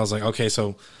that, I was like, okay,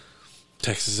 so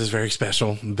Texas is very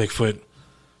special, Bigfoot.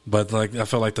 But like, I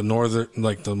felt like the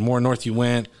more north you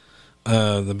went,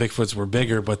 the Bigfoots were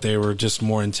bigger, but they were just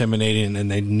more intimidating,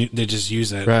 and they just use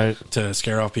that to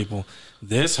scare off people.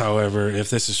 This, however,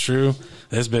 if this is true,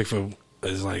 this Bigfoot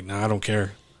is like, no, I don't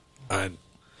care. I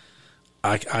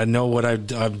know what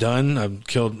I've done. I've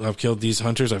killed these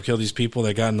hunters. I've killed these people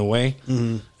that got in the way,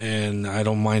 and I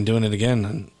don't mind doing it again.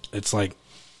 And it's like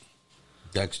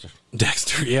Dexter,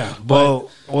 yeah. But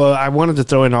well, I wanted to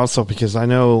throw in also because I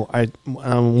know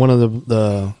one of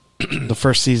the the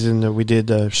first season that we did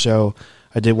the show,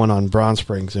 I did one on Brown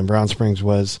Springs, and Brown Springs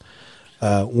was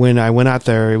when I went out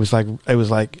there, it was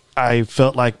like I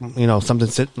felt like, you know, something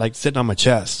sitting on my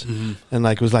chest, and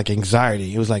like it was like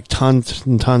anxiety. It was like tons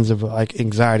and tons of like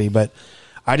anxiety, but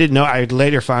I didn't know. I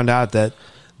later found out that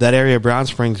area of Brown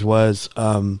Springs was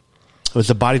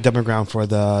the body dumping ground for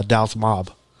the Dallas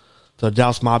Mob. So the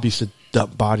Dallas Mob used to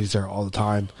dump bodies there all the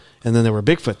time, and then there were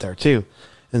Bigfoot there too,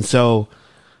 and so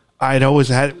I'd always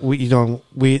had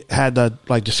we had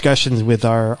like discussions with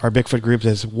our Bigfoot groups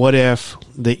as what if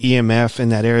the EMF in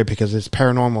that area, because it's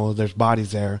paranormal, there's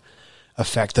bodies there,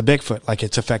 affect the Bigfoot like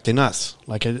it's affecting us,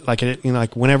 like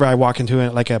whenever I walk into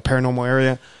it like a paranormal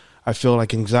area, I feel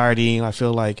like anxiety. I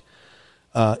feel like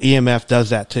EMF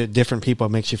does that to different people.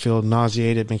 It makes you feel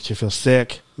nauseated, makes you feel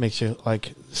sick, makes you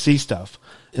like see stuff.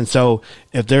 And so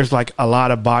if there's like a lot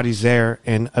of bodies there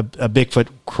and a Bigfoot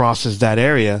crosses that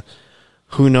area,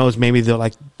 who knows, maybe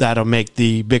that'll make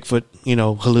the Bigfoot, you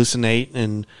know, hallucinate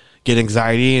and get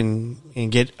anxiety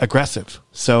and get aggressive.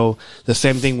 So the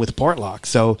same thing with Portlock.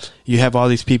 So you have all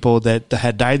these people that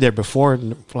had died there before,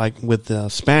 like with the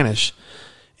Spanish,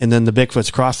 and then the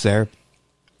Bigfoots cross there.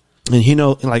 And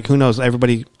who knows,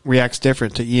 everybody reacts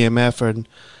different to EMF,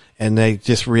 and they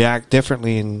just react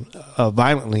differently and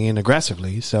violently and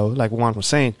aggressively. So like Juan was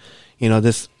saying, you know,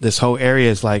 this whole area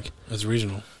is like, it's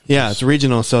regional. Yeah, it's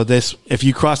regional. So if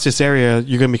you cross this area,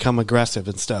 you're going to become aggressive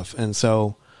and stuff. And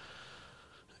so,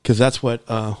 because that's what.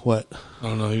 I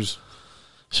don't know. He was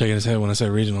shaking his head when I said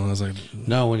regional. I was like,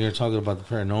 no, when you're talking about the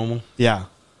paranormal. Yeah.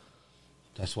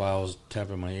 That's why I was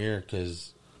tapping my ear,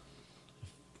 because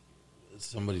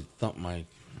somebody thumped my.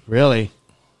 Really?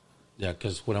 Yeah,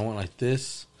 because when I went like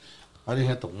this, I didn't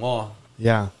hit the wall.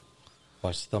 Yeah.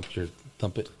 I thumped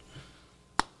it.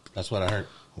 That's what I heard.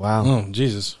 Wow. oh,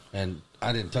 Jesus. And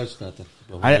I didn't touch nothing.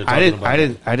 I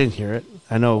didn't hear it.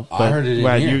 I know. But, I heard it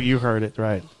in here. You heard it,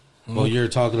 right? Well, you're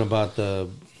talking about the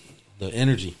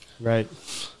energy, right?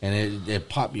 And it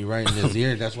popped me right in his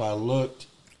ear. That's why I looked.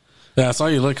 Yeah, I saw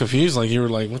you look confused. Like you were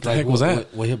like, "What the heck was that?"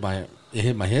 It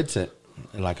hit my headset,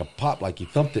 and like a pop, like you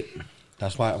thumped it.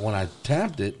 That's why when I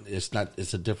tapped it,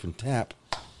 it's a different tap.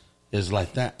 It's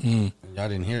like that. Y'all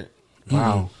didn't hear it.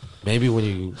 Wow. Maybe when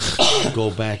you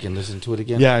go back and listen to it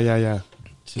again. Yeah.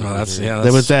 No, that's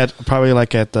There was that probably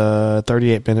like at the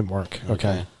 38-minute mark.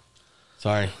 Okay.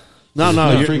 Sorry. No,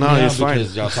 you're fine.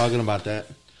 Because y'all talking about that.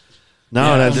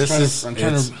 No,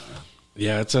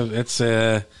 yeah, it's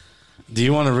do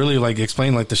you want to really like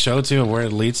explain like the show too and where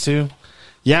it leads to?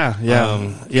 Yeah.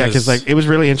 Because like it was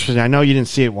really interesting. I know you didn't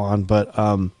see it, Juan, but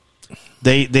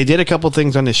they did a couple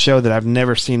things on this show that I've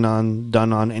never seen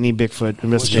done on any Bigfoot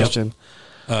investigation.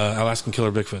 Alaskan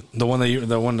Killer Bigfoot, the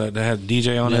one that had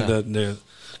DJ on it, the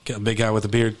big guy with the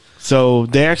beard. So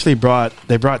they actually brought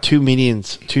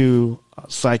two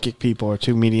psychic people or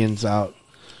two mediums out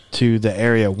to the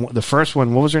area. The first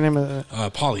one, what was her name?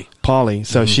 Polly.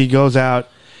 So she goes out,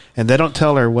 and they don't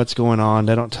tell her what's going on.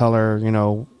 They don't tell her, you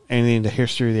know, anything, the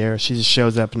history of the area. She just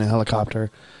shows up in a helicopter.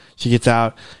 She gets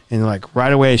out, and like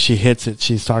right away she hits it.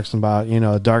 She's talking about, you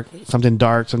know, something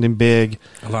big.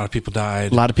 A lot of people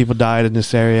died. In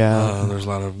this area. There's a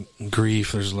lot of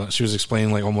grief. She was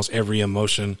explaining like almost every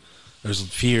emotion. There's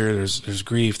fear. There's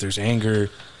grief. There's anger.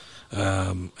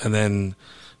 And then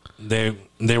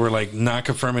they were like not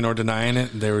confirming or denying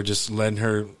it. They were just letting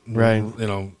her, you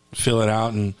know, fill it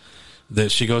out. And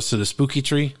that she goes to the spooky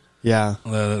tree. Yeah,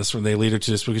 that's when they lead her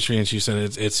to the spooky tree, and she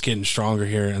said it's getting stronger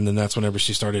here. And then that's whenever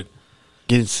she started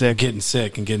getting sick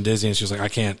and getting dizzy, and she was like, I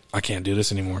can't do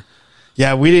this anymore.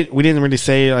 Yeah, we didn't really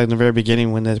say like, in the very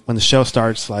beginning when the show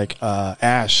starts, like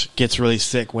Ash gets really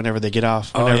sick whenever they get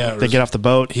off. They get off the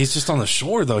boat. He's just on the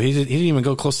shore though. He didn't even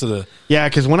go close to the. Yeah,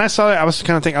 because when I saw it, I was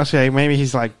kind of thinking, okay, maybe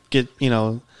he's like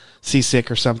seasick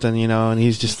or something, you know, and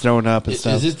he's just throwing up and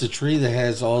stuff. Is this the tree that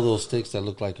has all those sticks that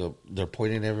look like they're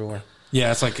pointing everywhere?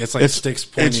 Yeah, it's like sticks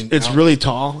pointing. It's out. really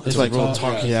tall. It's like real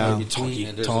tall. yeah. It's like a tree,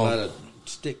 and there's tall. a lot of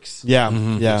sticks. Yeah,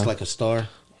 Mm-hmm. yeah, It's like a star.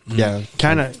 yeah,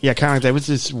 kind of like that.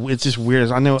 It's just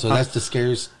weird. I know. So that's the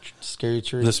scary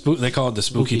tree. They call it the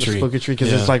spooky tree. Spooky tree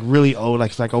because Yeah. it's like really old.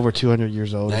 Like it's like over 200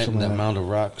 years old. Or that something like that. mound of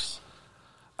rocks.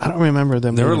 I don't remember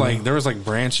them. There were being- there was like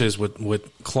branches with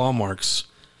claw marks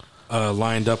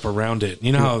lined up around it.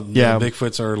 You know how Yeah. the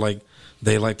Bigfoots are like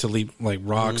they like to leap like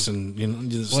rocks and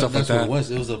Well, stuff like that's that. what it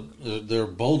was. It was they're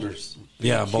boulders.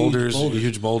 Yeah, Huge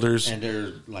huge boulders. and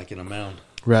they're like in a mound.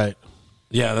 right.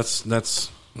 Yeah,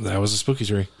 that was a spooky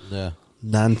tree. Yeah.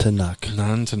 Nantinuck.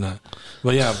 None to not.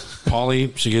 But yeah,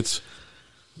 Polly, she gets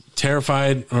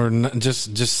terrified or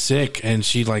just sick, and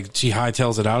she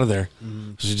hightails it out of there.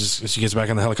 She gets back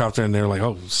in the helicopter, and they're like,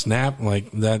 "Oh snap!" Like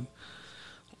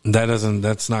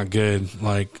that's not good.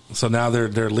 Like so now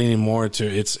they're leaning more to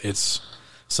it's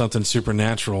something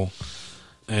supernatural,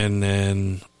 and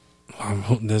then.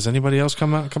 Does anybody else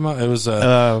come out? It was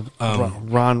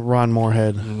Ron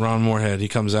Moorhead. Ron Moorhead. He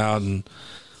comes out and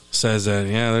says that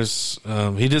there's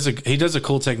he does a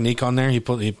cool technique on there.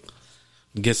 He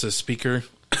gets a speaker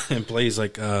and plays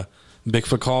like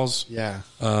Bigfoot calls. Yeah.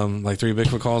 Like 3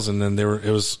 Bigfoot calls, and then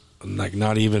it was like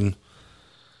not even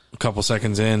a couple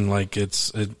seconds in, like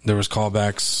there was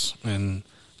callbacks and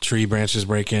tree branches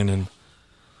breaking, and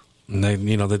they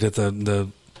they did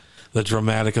the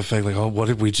dramatic effect, like, oh, what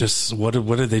did they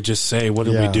just say? What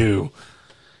did we do?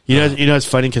 You know, it's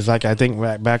funny because like I think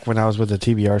back when I was with the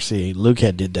TBRC,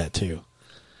 Lukehead did that too.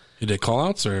 You did call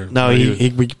outs or No,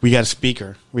 we got a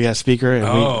speaker. We got a speaker,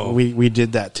 and we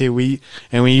did that too. We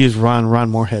used Ron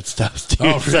Moorhead stuff too.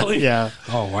 Oh, really? So, yeah.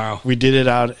 Oh, wow. We did it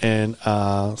out in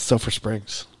Sulphur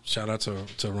Springs. Shout out to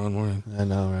Ron Moorhead. I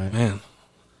know, right? Man.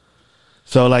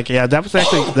 So like that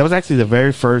was actually the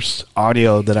very first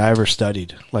audio that I ever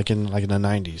studied, like in the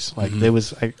 90s. Like there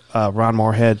was Ron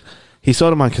Moorhead. He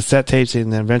sold them on cassette tapes,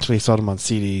 and then eventually he sold them on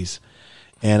CDs.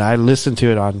 And I listened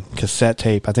to it on cassette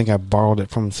tape. I think I borrowed it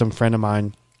from some friend of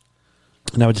mine,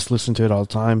 and I would just listen to it all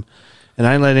the time. And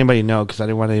I didn't let anybody know because I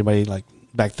didn't want anybody like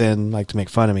back then like to make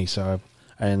fun of me. So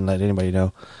I didn't let anybody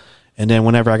know. And then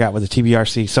whenever I got with the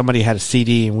TBRC, somebody had a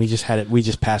CD, and we just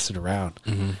passed it around,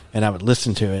 and I would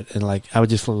listen to it, and like I would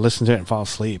just listen to it and fall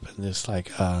asleep, and just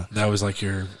like that was like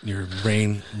your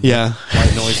brain yeah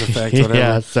white noise effect, whatever.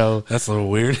 yeah. So that's a little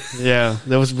weird. yeah,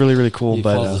 that was really really cool. He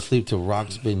but falls asleep to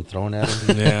rocks being thrown at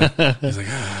him. Yeah, he's like,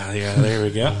 yeah, there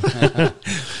we go.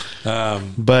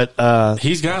 But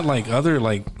he's got like other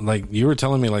like you were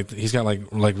telling me, like he's got like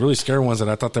really scary ones that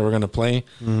I thought they were going to play,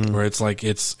 where it's like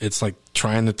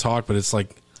trying to talk, but it's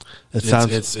like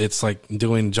it's like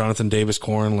doing Jonathan Davis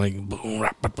Corn, like boom,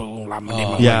 rap, boom, rap,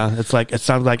 yeah, it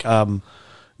sounds like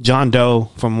John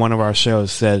Doe from one of our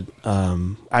shows said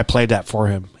I played that for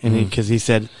him, and because he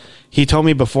said he told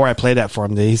me before I played that for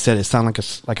him that he said it sounded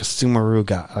like a Sumeru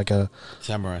guy, like a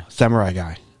samurai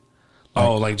guy.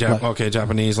 Oh, like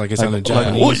Japanese, like it sounded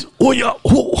Japanese. Yeah,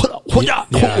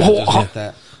 just like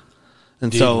that.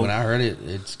 And Dude, so when I heard it,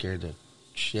 it scared the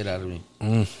shit out of me.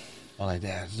 I'm like,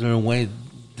 there's no way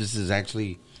this is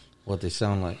actually what they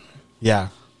sound like. yeah,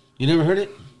 You never heard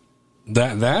it?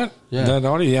 That audio,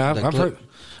 yeah, That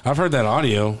I've heard that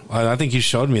audio. I think you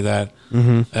showed me that,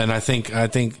 and I think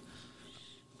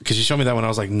because you showed me that when I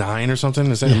was like 9 or something,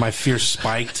 and my fear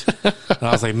spiked, and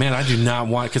I was like, man, I do not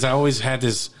want, because I always had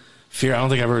this fear. I don't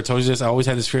think I've ever told you this. I always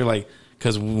had this fear, like,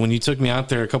 because when you took me out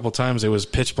there a couple of times, it was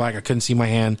pitch black. I couldn't see my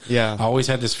hand. Yeah. I always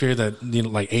had this fear that,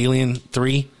 like Alien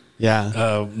 3,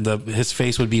 yeah. his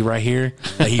face would be right here.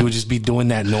 That he would just be doing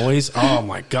that noise. Oh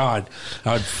my God,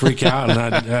 I would freak out, and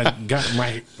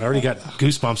I already got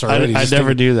goosebumps already. I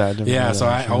never do that. Yeah, so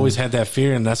I always had that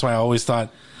fear, and that's why I always thought,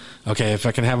 okay, if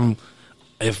I can have him.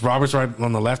 If Robert's right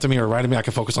on the left of me or right of me, I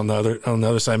can focus on the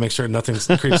other side, make sure nothing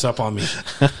creeps up on me.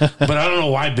 But I don't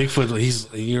know why Bigfoot.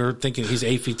 You're thinking he's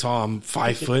 8 feet tall. I'm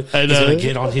 5 foot. I He's know. gonna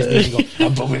get on his knee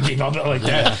and go like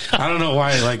that. I don't know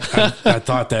why. Like I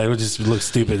thought that it would just look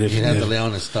stupid if He'd have to lay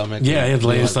on his stomach. yeah, he'd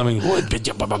lay his stomach. It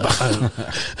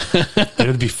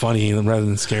would be funny rather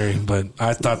than scary. But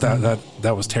I thought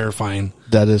that was terrifying.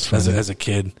 That is funny. As a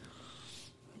kid.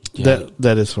 Yeah.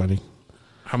 That is funny.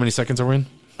 How many seconds are we in?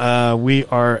 We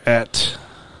are at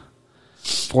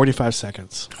 45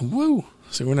 seconds. Woo!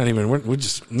 So we're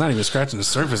just not even scratching the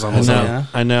surface on this.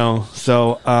 I know.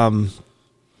 So,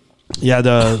 yeah,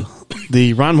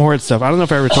 the Ron Moorhead stuff. I don't know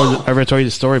if I ever told you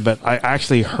the story, but I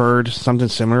actually heard something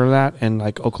similar to that in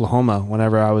like Oklahoma.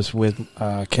 Whenever I was with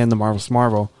Ken the Marvelous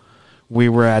Marvel, we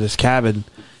were at his cabin,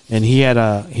 and he had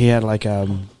like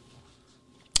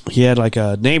he had like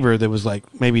a neighbor that was like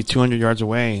maybe 200 yards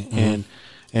away, and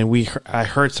I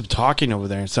heard some talking over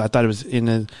there. So I thought it was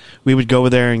we would go over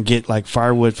there and get like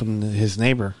firewood from his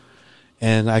neighbor,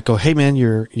 and I go, hey man,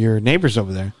 your neighbor's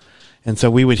over there. And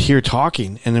so we would hear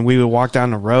talking, and then we would walk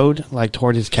down the road like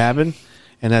toward his cabin.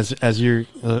 And as you're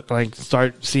like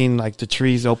start seeing like the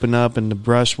trees open up and the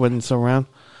brush wasn't so around,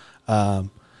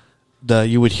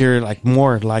 you would hear like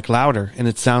more like louder, and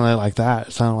it sounded like that.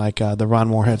 It sounded like the Ron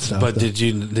Moorhead stuff. But did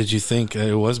you think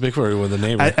it was Bigfoot or was the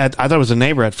neighbor? I thought it was a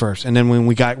neighbor at first, and then when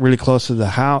we got really close to the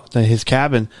house, to his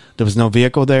cabin, there was no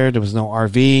vehicle there. There was no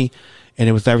RV, and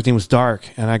everything was dark.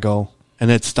 And I go, and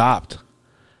it stopped.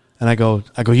 And I go,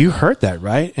 you heard that,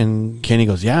 right? And Kenny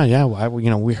goes, yeah.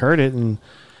 We heard it, and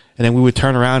then we would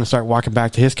turn around and start walking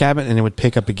back to his cabin, and it would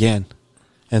pick up again.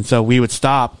 And so we would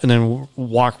stop and then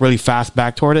walk really fast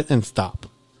back toward it and stop.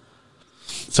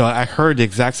 So I heard the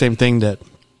exact same thing that,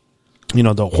 the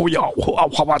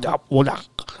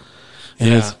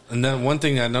and then one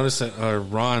thing I noticed that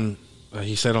Ron,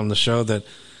 he said on the show that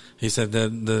he said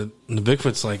that the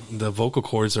Bigfoot's like the vocal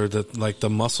cords or the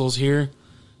muscles here.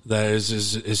 That is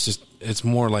just it's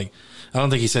more like, I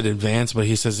don't think he said advanced, but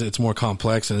he says it's more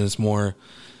complex and it's more,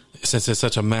 since it's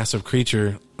such a massive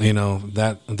creature,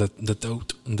 that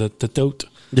the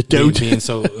tote being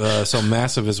so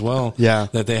massive as well. Yeah,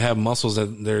 that they have muscles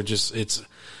that they're just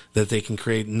that they can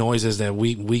create noises that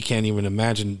we can't even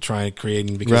imagine trying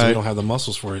creating because we don't have the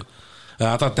muscles for it.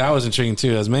 I thought that was intriguing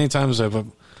too. As many times as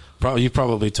you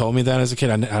probably told me that as a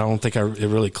kid. I don't think it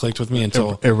really clicked with me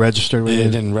until it registered with you.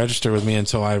 It didn't register with me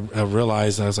until I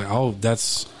realized. I was like, oh,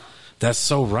 that's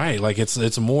so right. Like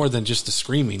it's more than just the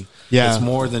screaming. Yeah, it's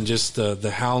more than just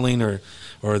the howling or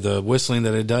the whistling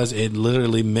that it does. It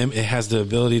literally it has the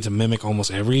ability to mimic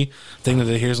almost everything that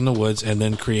it hears in the woods and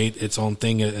then create its own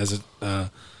thing as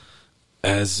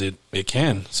it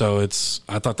can. So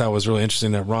I thought that was really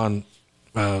interesting that Ron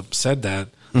said that.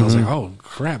 I was like, oh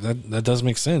crap, that does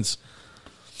make sense.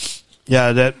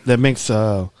 Yeah, that makes.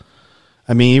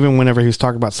 Even whenever he was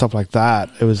talking about stuff like that,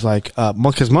 it was like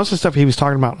because most of the stuff he was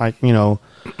talking about, like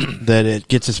that it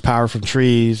gets its power from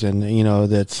trees, and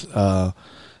that's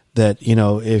that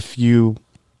if you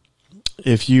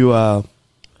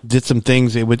did some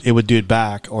things, it would do it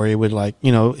back, or it would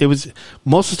it was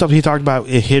most of the stuff he talked about.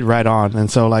 It hit right on,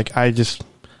 and so like I just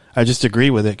agree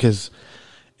with it because.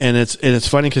 And it's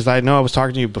funny because I know I was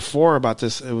talking to you before about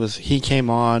this. It was he came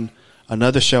on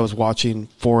another show I was watching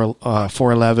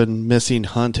 411 Missing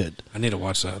Hunted. I need to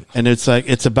watch that. And it's like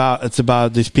it's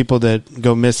about these people that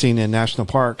go missing in national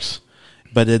parks,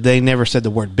 but they never said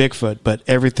the word Bigfoot. But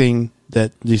everything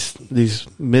that these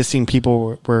missing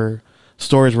people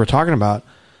stories we're talking about,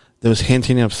 that was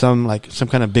hinting of some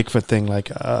kind of Bigfoot thing, like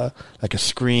a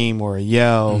scream or a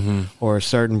yell or a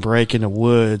certain break in the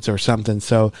woods or something.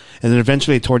 So, and then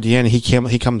eventually toward the end,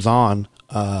 he comes on,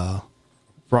 Ron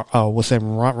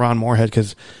Moorhead,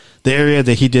 because the area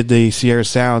that he did the Sierra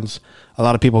Sounds, a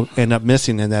lot of people end up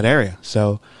missing in that area.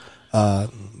 So, I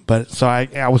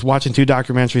was watching 2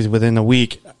 documentaries within a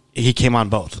week. He came on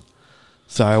both.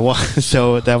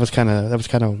 So that was kind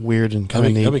of weird and kind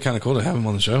of neat. That'd be kind of cool to have him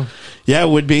on the show. Yeah, it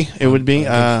would be. It would be.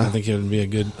 I think it would be a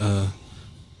good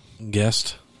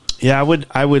guest. Yeah, I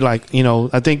would like.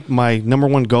 I think my number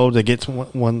one goal to get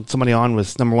somebody on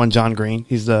was number one, John Green.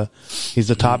 He's the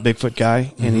top Bigfoot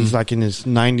guy, and he's like in his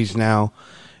 90s now.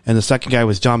 And the second guy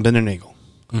was John Bendernagle,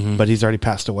 but he's already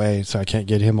passed away, so I can't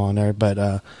get him on there. But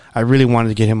I really wanted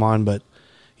to get him on, but.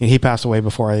 And he passed away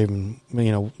before I even did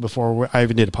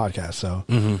a podcast. So,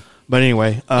 but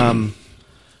anyway,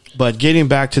 but getting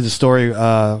back to the story,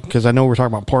 because I know we're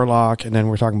talking about Portlock, and then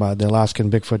we're talking about the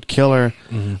Alaskan Bigfoot killer.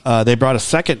 They brought a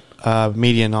second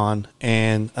medium on,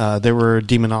 and they were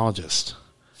demonologists,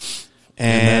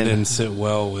 and that didn't sit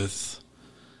well with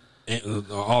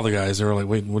all the guys. They were like,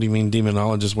 "Wait, what do you mean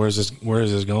demonologist? Where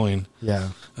is this going?" Yeah,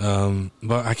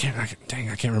 but I can't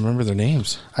remember their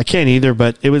names. I can't either.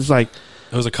 But it was like.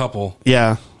 It was a couple.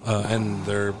 Yeah. And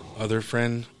their other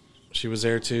friend, she was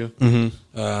there too.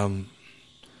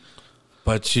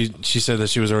 But she said that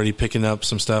she was already picking up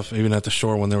some stuff, even at the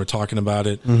shore when they were talking about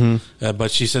it.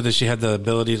 But she said that she had the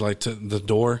ability, to the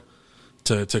door,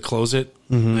 to close it.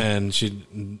 And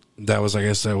that was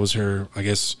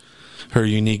her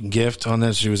unique gift on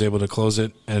that. She was able to close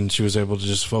it, and she was able to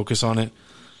just focus on it.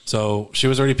 So she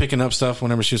was already picking up stuff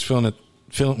whenever she was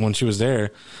when she was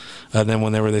there. And then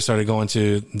whenever they started going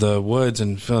to the woods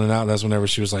and filling it out, that's whenever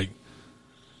she was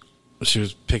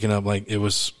picking up, it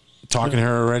was talking to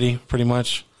her already, pretty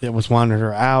much. It was wanting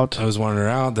her out. I was wanting her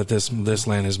out, that this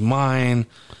land is mine.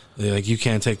 You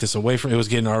can't take this away from. It was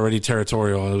getting already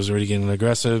territorial. It was already getting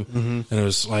aggressive. And it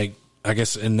was I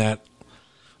guess in that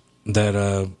I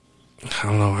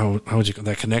don't know how would you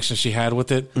that connection she had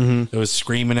with it. It was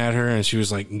screaming at her, and she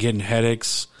was like getting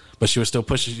headaches, but she was still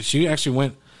pushing. She actually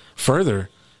went further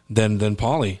than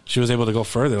Polly. She was able to go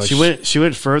further. Like she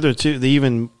went further too,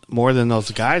 even more than those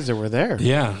guys that were there.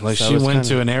 Yeah, like So she it was went to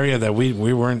kinda- an area that we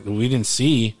didn't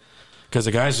see because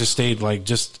the guys just stayed like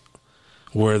just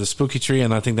where the spooky tree,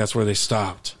 and I think that's where they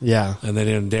stopped. Yeah. And they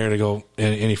didn't dare to go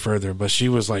any further. But she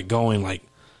was like going like,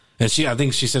 and I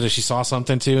think she said that she saw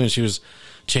something too, and she was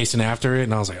chasing after it,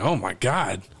 and I was like, oh my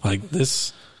God, like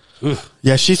this. Ugh.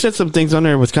 Yeah, she said some things on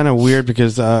there. It was kind of weird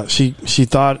because she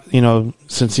thought,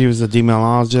 since he was a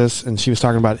demonologist, and she was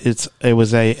talking about it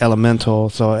was a elemental.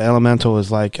 So elemental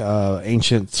is like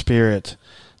ancient spirit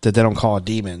that they don't call a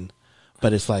demon,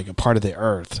 but it's like a part of the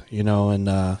earth,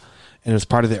 and it's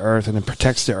part of the earth, and it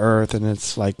protects the earth, and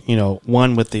it's like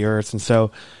one with the earth. And so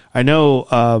I know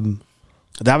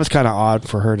that was kind of odd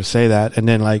for her to say that, and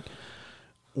then like.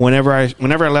 Whenever I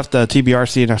left the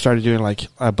TBRC and I started doing like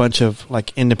a bunch of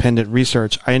like independent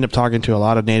research, I ended up talking to a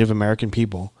lot of Native American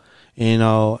people,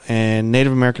 and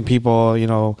Native American people,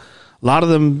 a lot of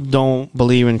them don't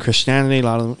believe in Christianity. A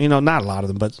lot of them, not a lot of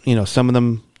them, but some of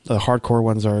them, the hardcore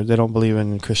ones they don't believe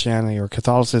in Christianity or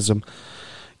Catholicism.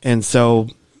 And so,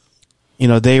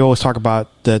 they always talk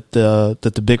about that the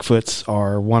Bigfoots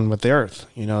are one with the earth,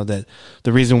 that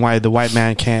the reason why the white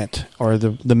man can't, or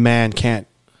the man can't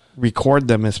record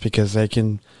them is because they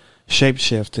can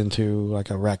shapeshift into like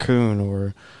a raccoon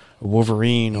or a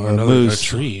wolverine or a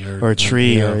moose or a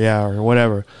tree or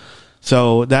whatever.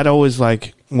 So that always,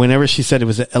 like, whenever she said it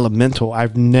was an elemental,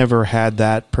 I've never had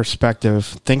that perspective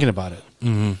thinking about it.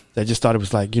 I just thought it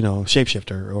was like,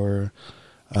 shapeshifter or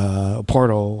a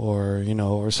portal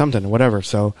or something, whatever.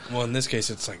 So, Well, in this case,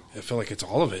 it's like I feel like it's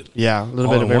all of it. yeah, a little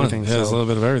All bit of in one. everything. Yeah, it's a So, little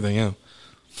bit of everything. Yeah.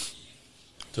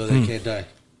 So they can't die.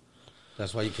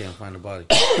 That's why you can't find a body.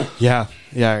 yeah,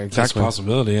 That's a exactly.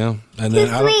 possibility, yeah. And then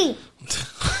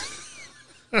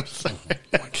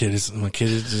my kid is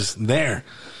just there.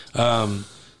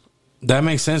 That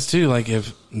makes sense too. Like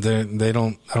if they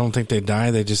don't, I don't think they die.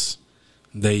 They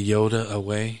Yoda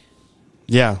away.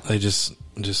 Yeah. They just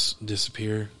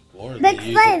disappear. Or they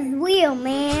Bigfoot use is real,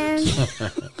 man.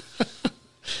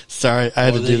 Sorry, I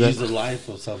had or to they do that. use the life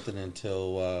of something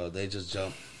until they just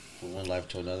jump from one life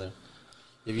to another.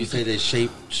 If you say they shape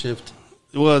shift,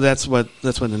 Well, that's what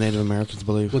the Native Americans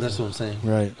believe. well, that's what I'm saying.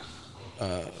 Right.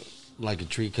 Like a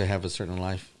tree could have a certain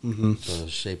life, so they'll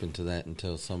shape into that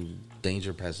until some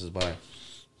danger passes by.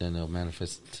 Then they'll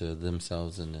manifest to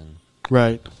themselves, and then.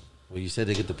 Right. Well, you said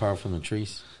they get the power from the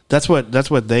trees. That's what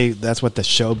the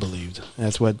show believed.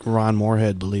 That's what Ron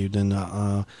Moorhead believed,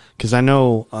 and because I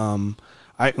know,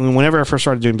 whenever I first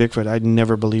started doing Bigfoot, I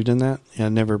never believed in that.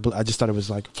 I just thought it was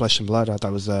like flesh and blood. I thought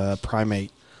it was a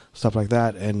primate, stuff like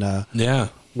that. And Yeah.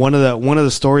 one of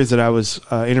the stories that I was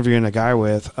interviewing a guy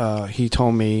with, he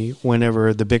told me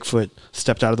whenever the Bigfoot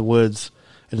stepped out of the woods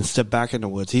and stepped back in the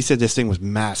woods, he said this thing was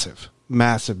massive,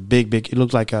 big. It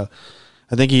looked like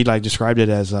I think he like described it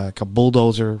as like a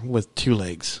bulldozer with two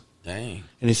legs. Dang.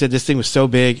 And he said this thing was so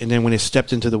big, and then when it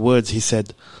stepped into the woods, he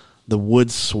said the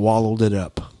woods swallowed it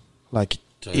up, like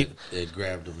So it, it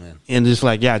grabbed them in. and just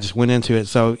like just went into it.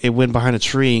 So it went behind a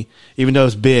tree, even though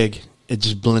it's big, it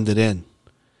just blended in,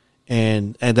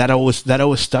 and that always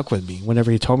stuck with me.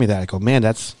 Whenever he told me that, I go, man,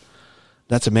 that's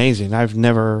amazing. I've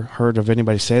never heard of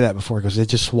anybody say that before, because it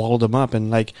just swallowed him up.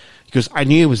 And like, because I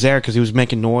knew he was there because he was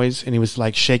making noise and he was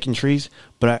like shaking trees,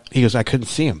 but he goes, I couldn't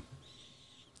see him.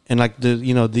 And like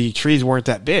the trees weren't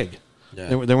that big. Yeah.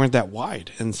 They weren't that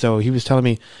wide. And so he was telling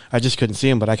me I just couldn't see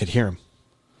him, but I could hear him.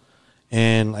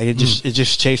 And like it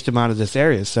just chased him out of this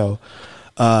area. So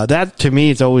that to me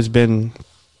it's always been.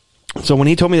 So when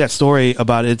he told me that story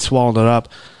about it swallowed it up,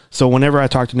 so whenever I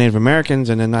talk to Native Americans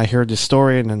and then I heard this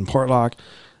story and then Portlock,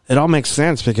 it all makes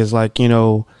sense, because like,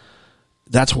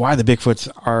 that's why the Bigfoots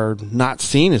are not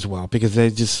seen as well, because they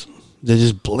just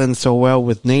blend so well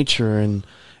with nature,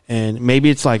 and maybe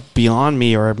it's like beyond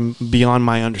me or beyond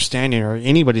my understanding, or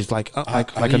anybody's like How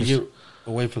do you get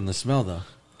away from the smell though?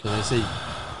 Because they say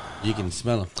you can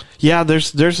smell them. Yeah,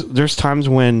 there's times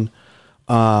when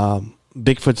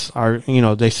Bigfoots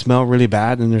are, they smell really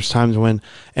bad, and there's times when,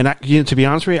 and to be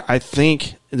honest with you, I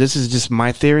think this is just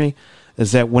my theory,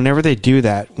 is that whenever they do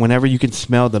that, whenever you can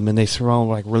smell them and they smell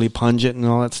like really pungent and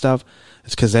all that stuff,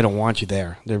 it's because they don't want you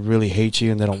there. They really hate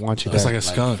you and they don't want you It's there. like a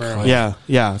skunk. pheromone.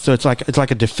 Yeah. So it's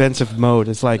like a defensive mode.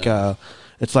 It's like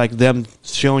them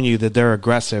showing you that they're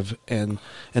aggressive, and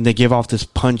they give off this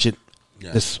pungent,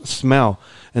 this smell.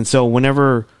 And so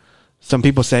whenever some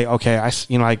people say, okay,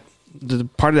 like the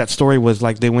part of that story was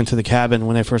like they went to the cabin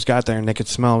when they first got there and they could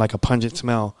smell like a pungent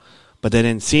smell, but they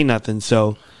didn't see nothing.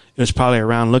 So it was probably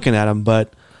around looking at them.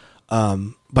 But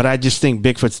I just think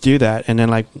Bigfoots do that. And then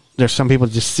like there's some people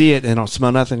just see it and don't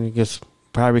smell nothing. It's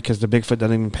probably because the Bigfoot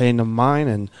doesn't even pay no mind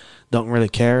and don't really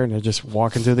care, and they're just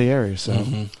walking through the area. So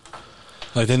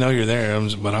like they know you're there,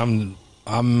 but I'm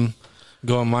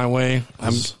going my way.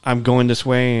 I'm going this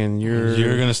way, and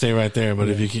you're gonna stay right there. But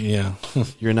if you can,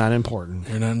 you're not important.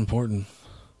 You're not important.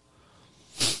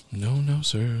 No,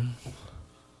 sir.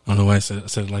 I don't know why I said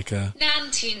it like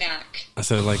Nantinak. I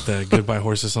said it like the Goodbye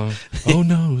Horses song. Oh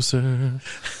no, sir,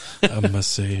 I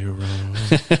must say you're wrong.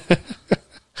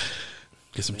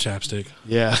 Get some chapstick.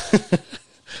 Yeah.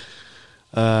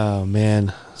 Oh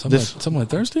man, somebody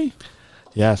thirsty?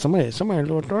 Yeah, somebody a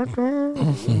little dark.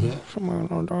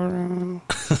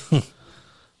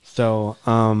 So,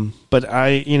 but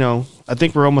I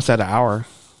think we're almost at an hour.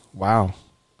 Wow,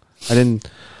 I didn't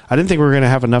think we were gonna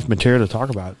have enough material to talk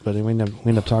about, but we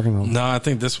end up talking. No, I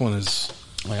think this one is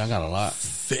like I got a lot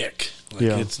thick. Like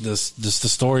it's just the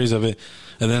stories of it,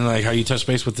 and then like how you touch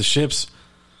base with the ships.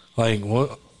 Like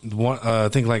I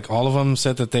think like all of them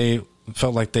said that they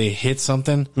felt like they hit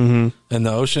something in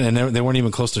the ocean, and they weren't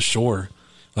even close to shore.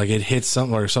 Like it hit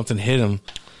something, or something hit them,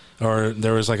 or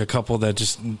there was like a couple that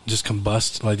just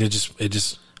combust. Like it was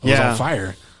on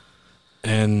fire,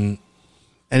 and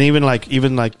even like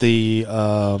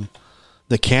the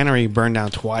cannery burned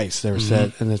down twice. They were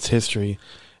said in its history,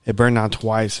 it burned down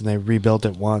twice, and they rebuilt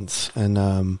it once,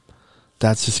 and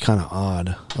that's just kind of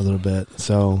odd a little bit.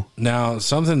 So now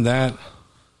something that's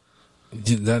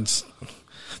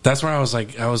where I was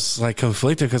like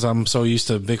conflicted, because I'm so used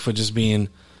to Bigfoot just being,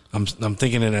 I'm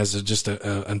thinking it as just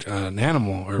an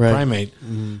animal or a primate,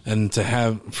 and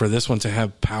for this one to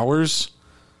have powers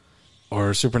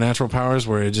or supernatural powers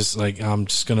where it just like I'm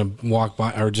just gonna walk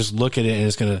by or just look at it and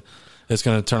it's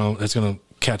gonna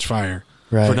catch fire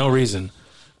for no reason,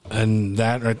 and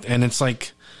it's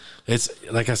like I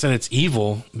said, it's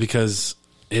evil because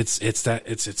it's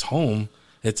home.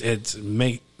 It's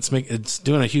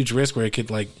doing a huge risk where it could,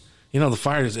 like, the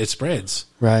fire, it spreads,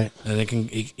 right, and it can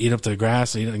eat up the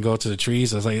grass and go to the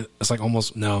trees. It's like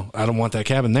almost, no, I don't want that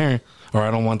cabin there, or I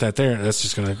don't want that there. That's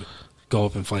just gonna go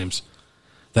up in flames.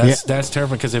 That's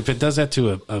terrifying, because if it does that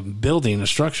to a building, a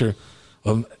structure,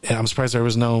 I'm surprised there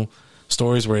was no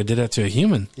stories where it did that to a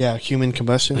human. Yeah, human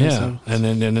combustion. Yeah, and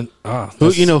then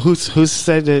who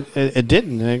said it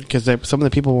didn't? Because some of the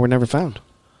people were never found.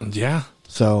 Yeah,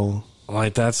 so.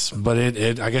 Like but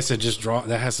it I guess that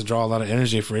has to draw a lot of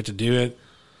energy for it to do it.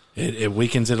 It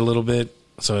weakens it a little bit,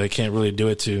 so it can't really do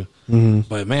it too.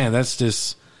 But man, that's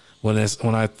just when I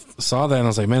saw that, and I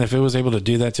was like, man, if it was able to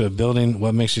do that to a building,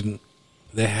 what makes you?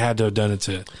 They had to have done it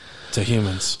to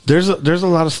humans. There's a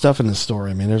lot of stuff in the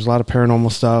story. I mean, there's a lot of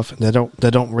paranormal stuff they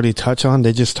don't really touch on.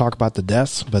 They just talk about the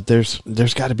deaths, but there's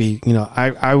got to be.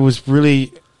 I wish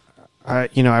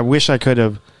I could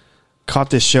have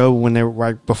caught this show when they were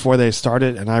right before they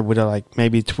started, and I would have like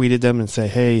maybe tweeted them and say,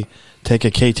 hey, take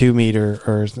a K2 meter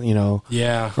or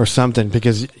something,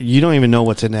 because you don't even know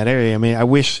what's in that area. I mean, I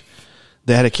wish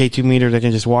they had a K2 meter that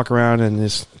can just walk around and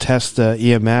just test the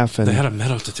EMF, and they had a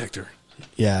metal detector.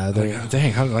 Yeah,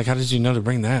 dang, how did you know to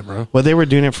bring that, bro? Well, they were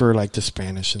doing it for like the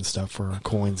Spanish and stuff, for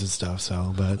coins and stuff.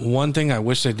 So, but one thing I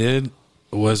wish they did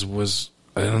was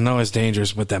I don't know, it's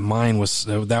dangerous, but that mine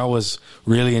that was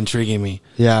really intriguing me.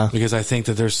 Yeah, because I think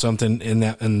that there's something in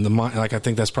the mine. Like I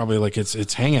think that's probably like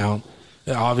its hangout.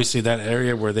 Obviously, that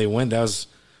area where they went, that was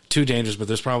too dangerous. But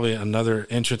there's probably another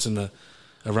entrance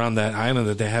around that island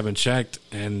that they haven't checked,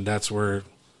 and that's where,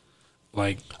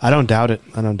 like, I don't doubt it.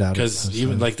 Because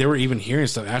even like they were even hearing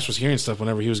stuff. Ash was hearing stuff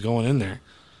whenever he was going in there.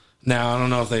 Now I don't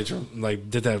know if they like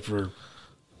did that for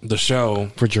the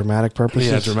show for dramatic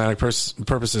purposes. Yeah, dramatic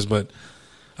purposes, but.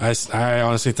 I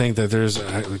honestly think that there's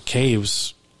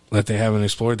caves that they haven't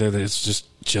explored there, that it's just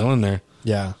chilling there.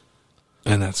 Yeah.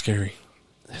 And that's scary.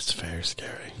 It's very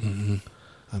scary. Mm-hmm.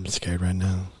 I'm scared right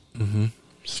now. Mm-hmm.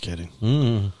 Just kidding.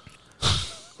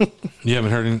 Mm-hmm. You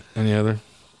haven't heard any other?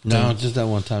 No, just that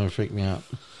one time it freaked me out.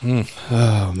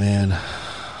 Oh, man.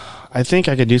 I think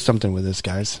I could do something with this,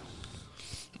 guys.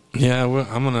 Yeah, well,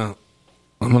 I'm gonna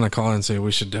call and say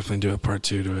we should definitely do a part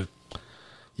 2 to it.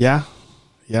 Yeah.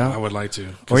 Yeah, I would like to.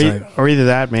 Or either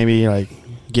that, maybe like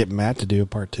get Matt to do a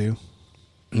part 2.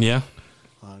 Yeah,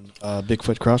 on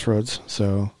Bigfoot Crossroads.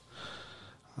 So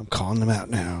I'm calling them out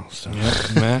now. So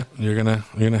yep, Matt, you're gonna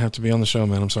have to be on the show,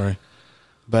 man. I'm sorry,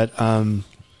 but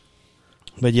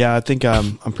yeah, I think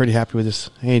I'm pretty happy with this.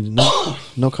 Hey, no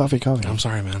coffee. I'm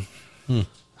sorry, man.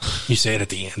 You say it at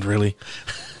the end, really.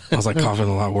 I was like coughing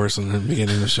a lot worse than the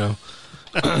beginning of the show.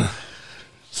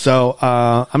 So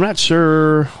I'm not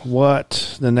sure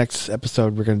what the next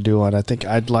episode we're going to do on. I think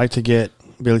I'd like to get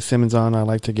Billy Simmons on. I'd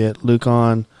like to get Luke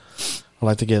on. I'd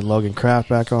like to get Logan Kraft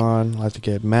back on. I'd like to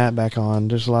get Matt back on.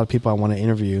 There's a lot of people I want to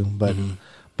interview, but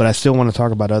I still want to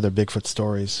talk about other Bigfoot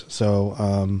stories.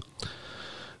 So,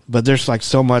 but there's like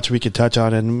so much we could touch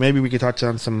on, and maybe we could touch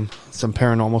on some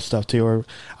paranormal stuff too. Or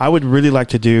I would really like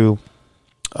to do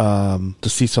the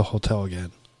Cecil Hotel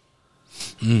again.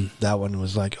 That one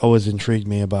was like always intrigued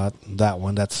me about that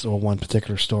one. That's one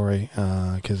particular story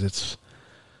because it's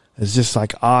just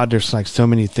like odd. There's like so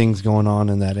many things going on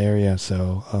in that area.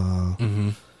 So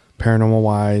paranormal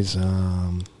wise,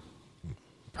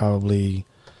 probably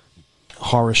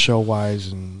horror show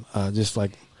wise, and just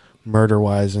like murder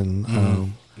wise,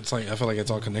 and It's like I feel like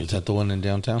it's all Is connected. that the one in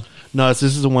downtown? no, this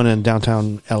is the one in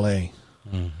downtown L.A.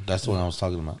 That's the one I was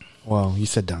talking about. Well, you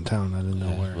said downtown. I didn't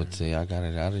know where. Let's see. I got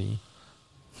it out of you.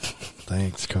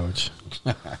 Thanks, Coach.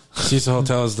 Cecil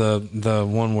Hotel is the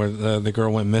one where the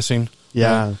girl went missing.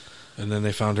 Yeah. Right? And then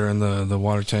they found her in the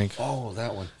water tank. Oh,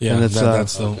 that one. Yeah, And it's,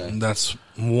 that's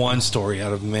one story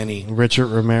out of many. Richard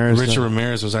Ramirez. Richard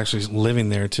Ramirez was actually living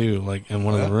there too, like in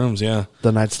one of the rooms. Yeah,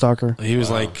 the Night Stalker. he was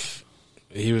like,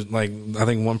 I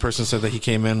think one person said that he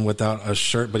came in without a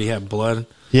shirt, but he had blood.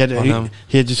 He had on him.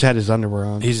 he had just had his underwear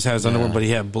on. He just had his underwear, but he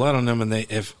had blood on him. And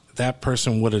if that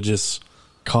person would have just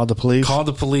Called the police. called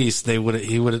the police, he would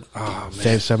have. Oh man,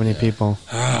 Saved so many people.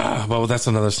 well, that's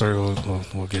another story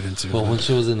we'll get into. Well, when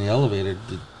she was in the elevator,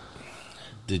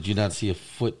 did you not see a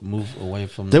foot move away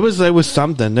from? There was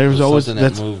something. There was always something that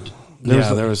that's moved.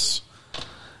 there was.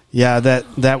 yeah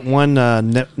that one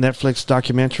Netflix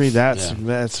documentary. That's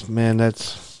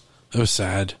It was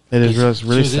sad. it is really She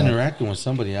was sad. interacting with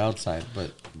somebody outside,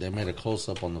 but they made a close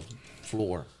up on the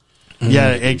floor.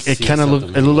 Yeah, You can it see kind of looked.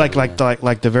 something It looked move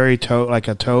like the very toe, like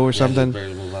a toe or something.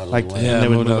 barely move out of Like- the way. And Yeah, they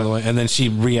would moved out of move the way, and then she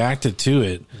reacted to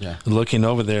it. Yeah. Looking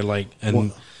over there,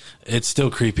 it's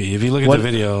still creepy. If you look at What- the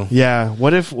video, Yeah.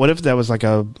 What if that was like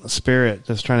a spirit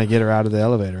that's trying to get her out of the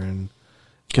elevator, and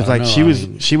because I like don't she know, was I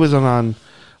mean- she was on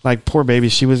like poor baby,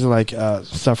 she was like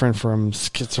suffering from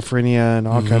schizophrenia and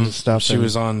all kinds of stuff. she and-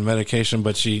 was on medication,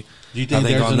 but she. Do you think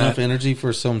there's on enough that, energy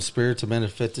for some spirit to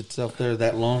manifest itself there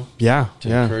that long yeah to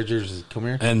yeah. encourage her to come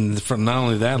here? and from not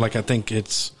only that, like I think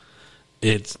it's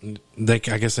I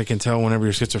guess they can tell whenever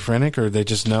you're schizophrenic, or they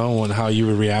just know how you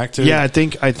would react to. Yeah,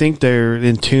 it. I think they're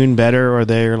in tune better, or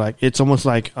they're like it's almost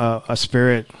like a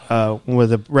spirit.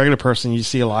 With a regular person, you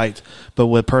see a light, but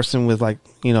with a person with like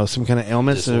some kind of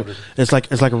ailments, Disorder. it's like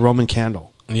a Roman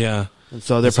candle. yeah. And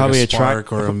so they're It's like probably a spark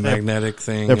attracted or a magnetic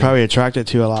thing. They're probably attracted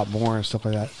to a lot more and stuff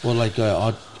like that. Well, like I'm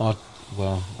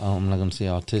not going to say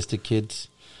autistic kids,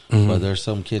 but there's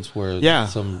some kids where Yeah,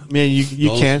 some I mean you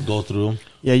ghosts can go through them.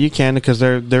 yeah you can because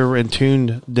they're in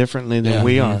tune differently than Yeah.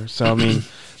 we are. So I mean,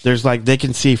 there's like they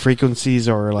can see frequencies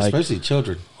or like Especially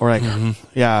children. or like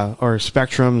or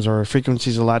spectrums or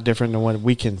frequencies a lot different than what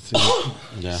we can see.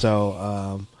 Yeah.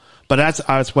 So, but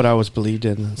that's what I was believed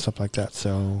in and stuff like that.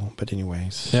 So, but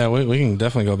anyways, Yeah, we can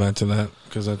definitely go back to that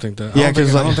because I think that. Yeah, I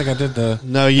 'cause, don't like- think I did the.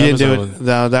 no, you didn't do episode it.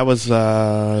 No, that was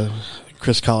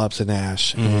Chris Collops and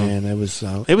Ash, and it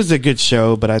was a good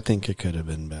show, but I think it could have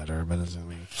been better. But it's, I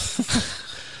mean,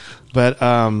 but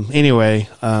anyway,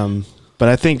 but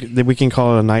I think that we can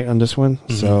call it a night on this one.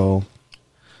 So,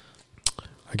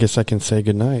 I guess I can say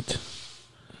good night.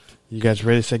 You guys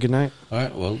ready to say good night? All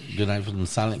right. Well, good night from the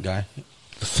silent guy.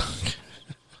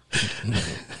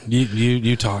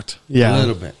 You talked. Yeah. A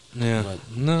little bit. Yeah.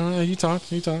 But- No, you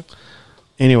talked.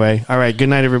 Anyway, all right. Good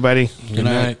night, everybody. Good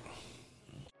night.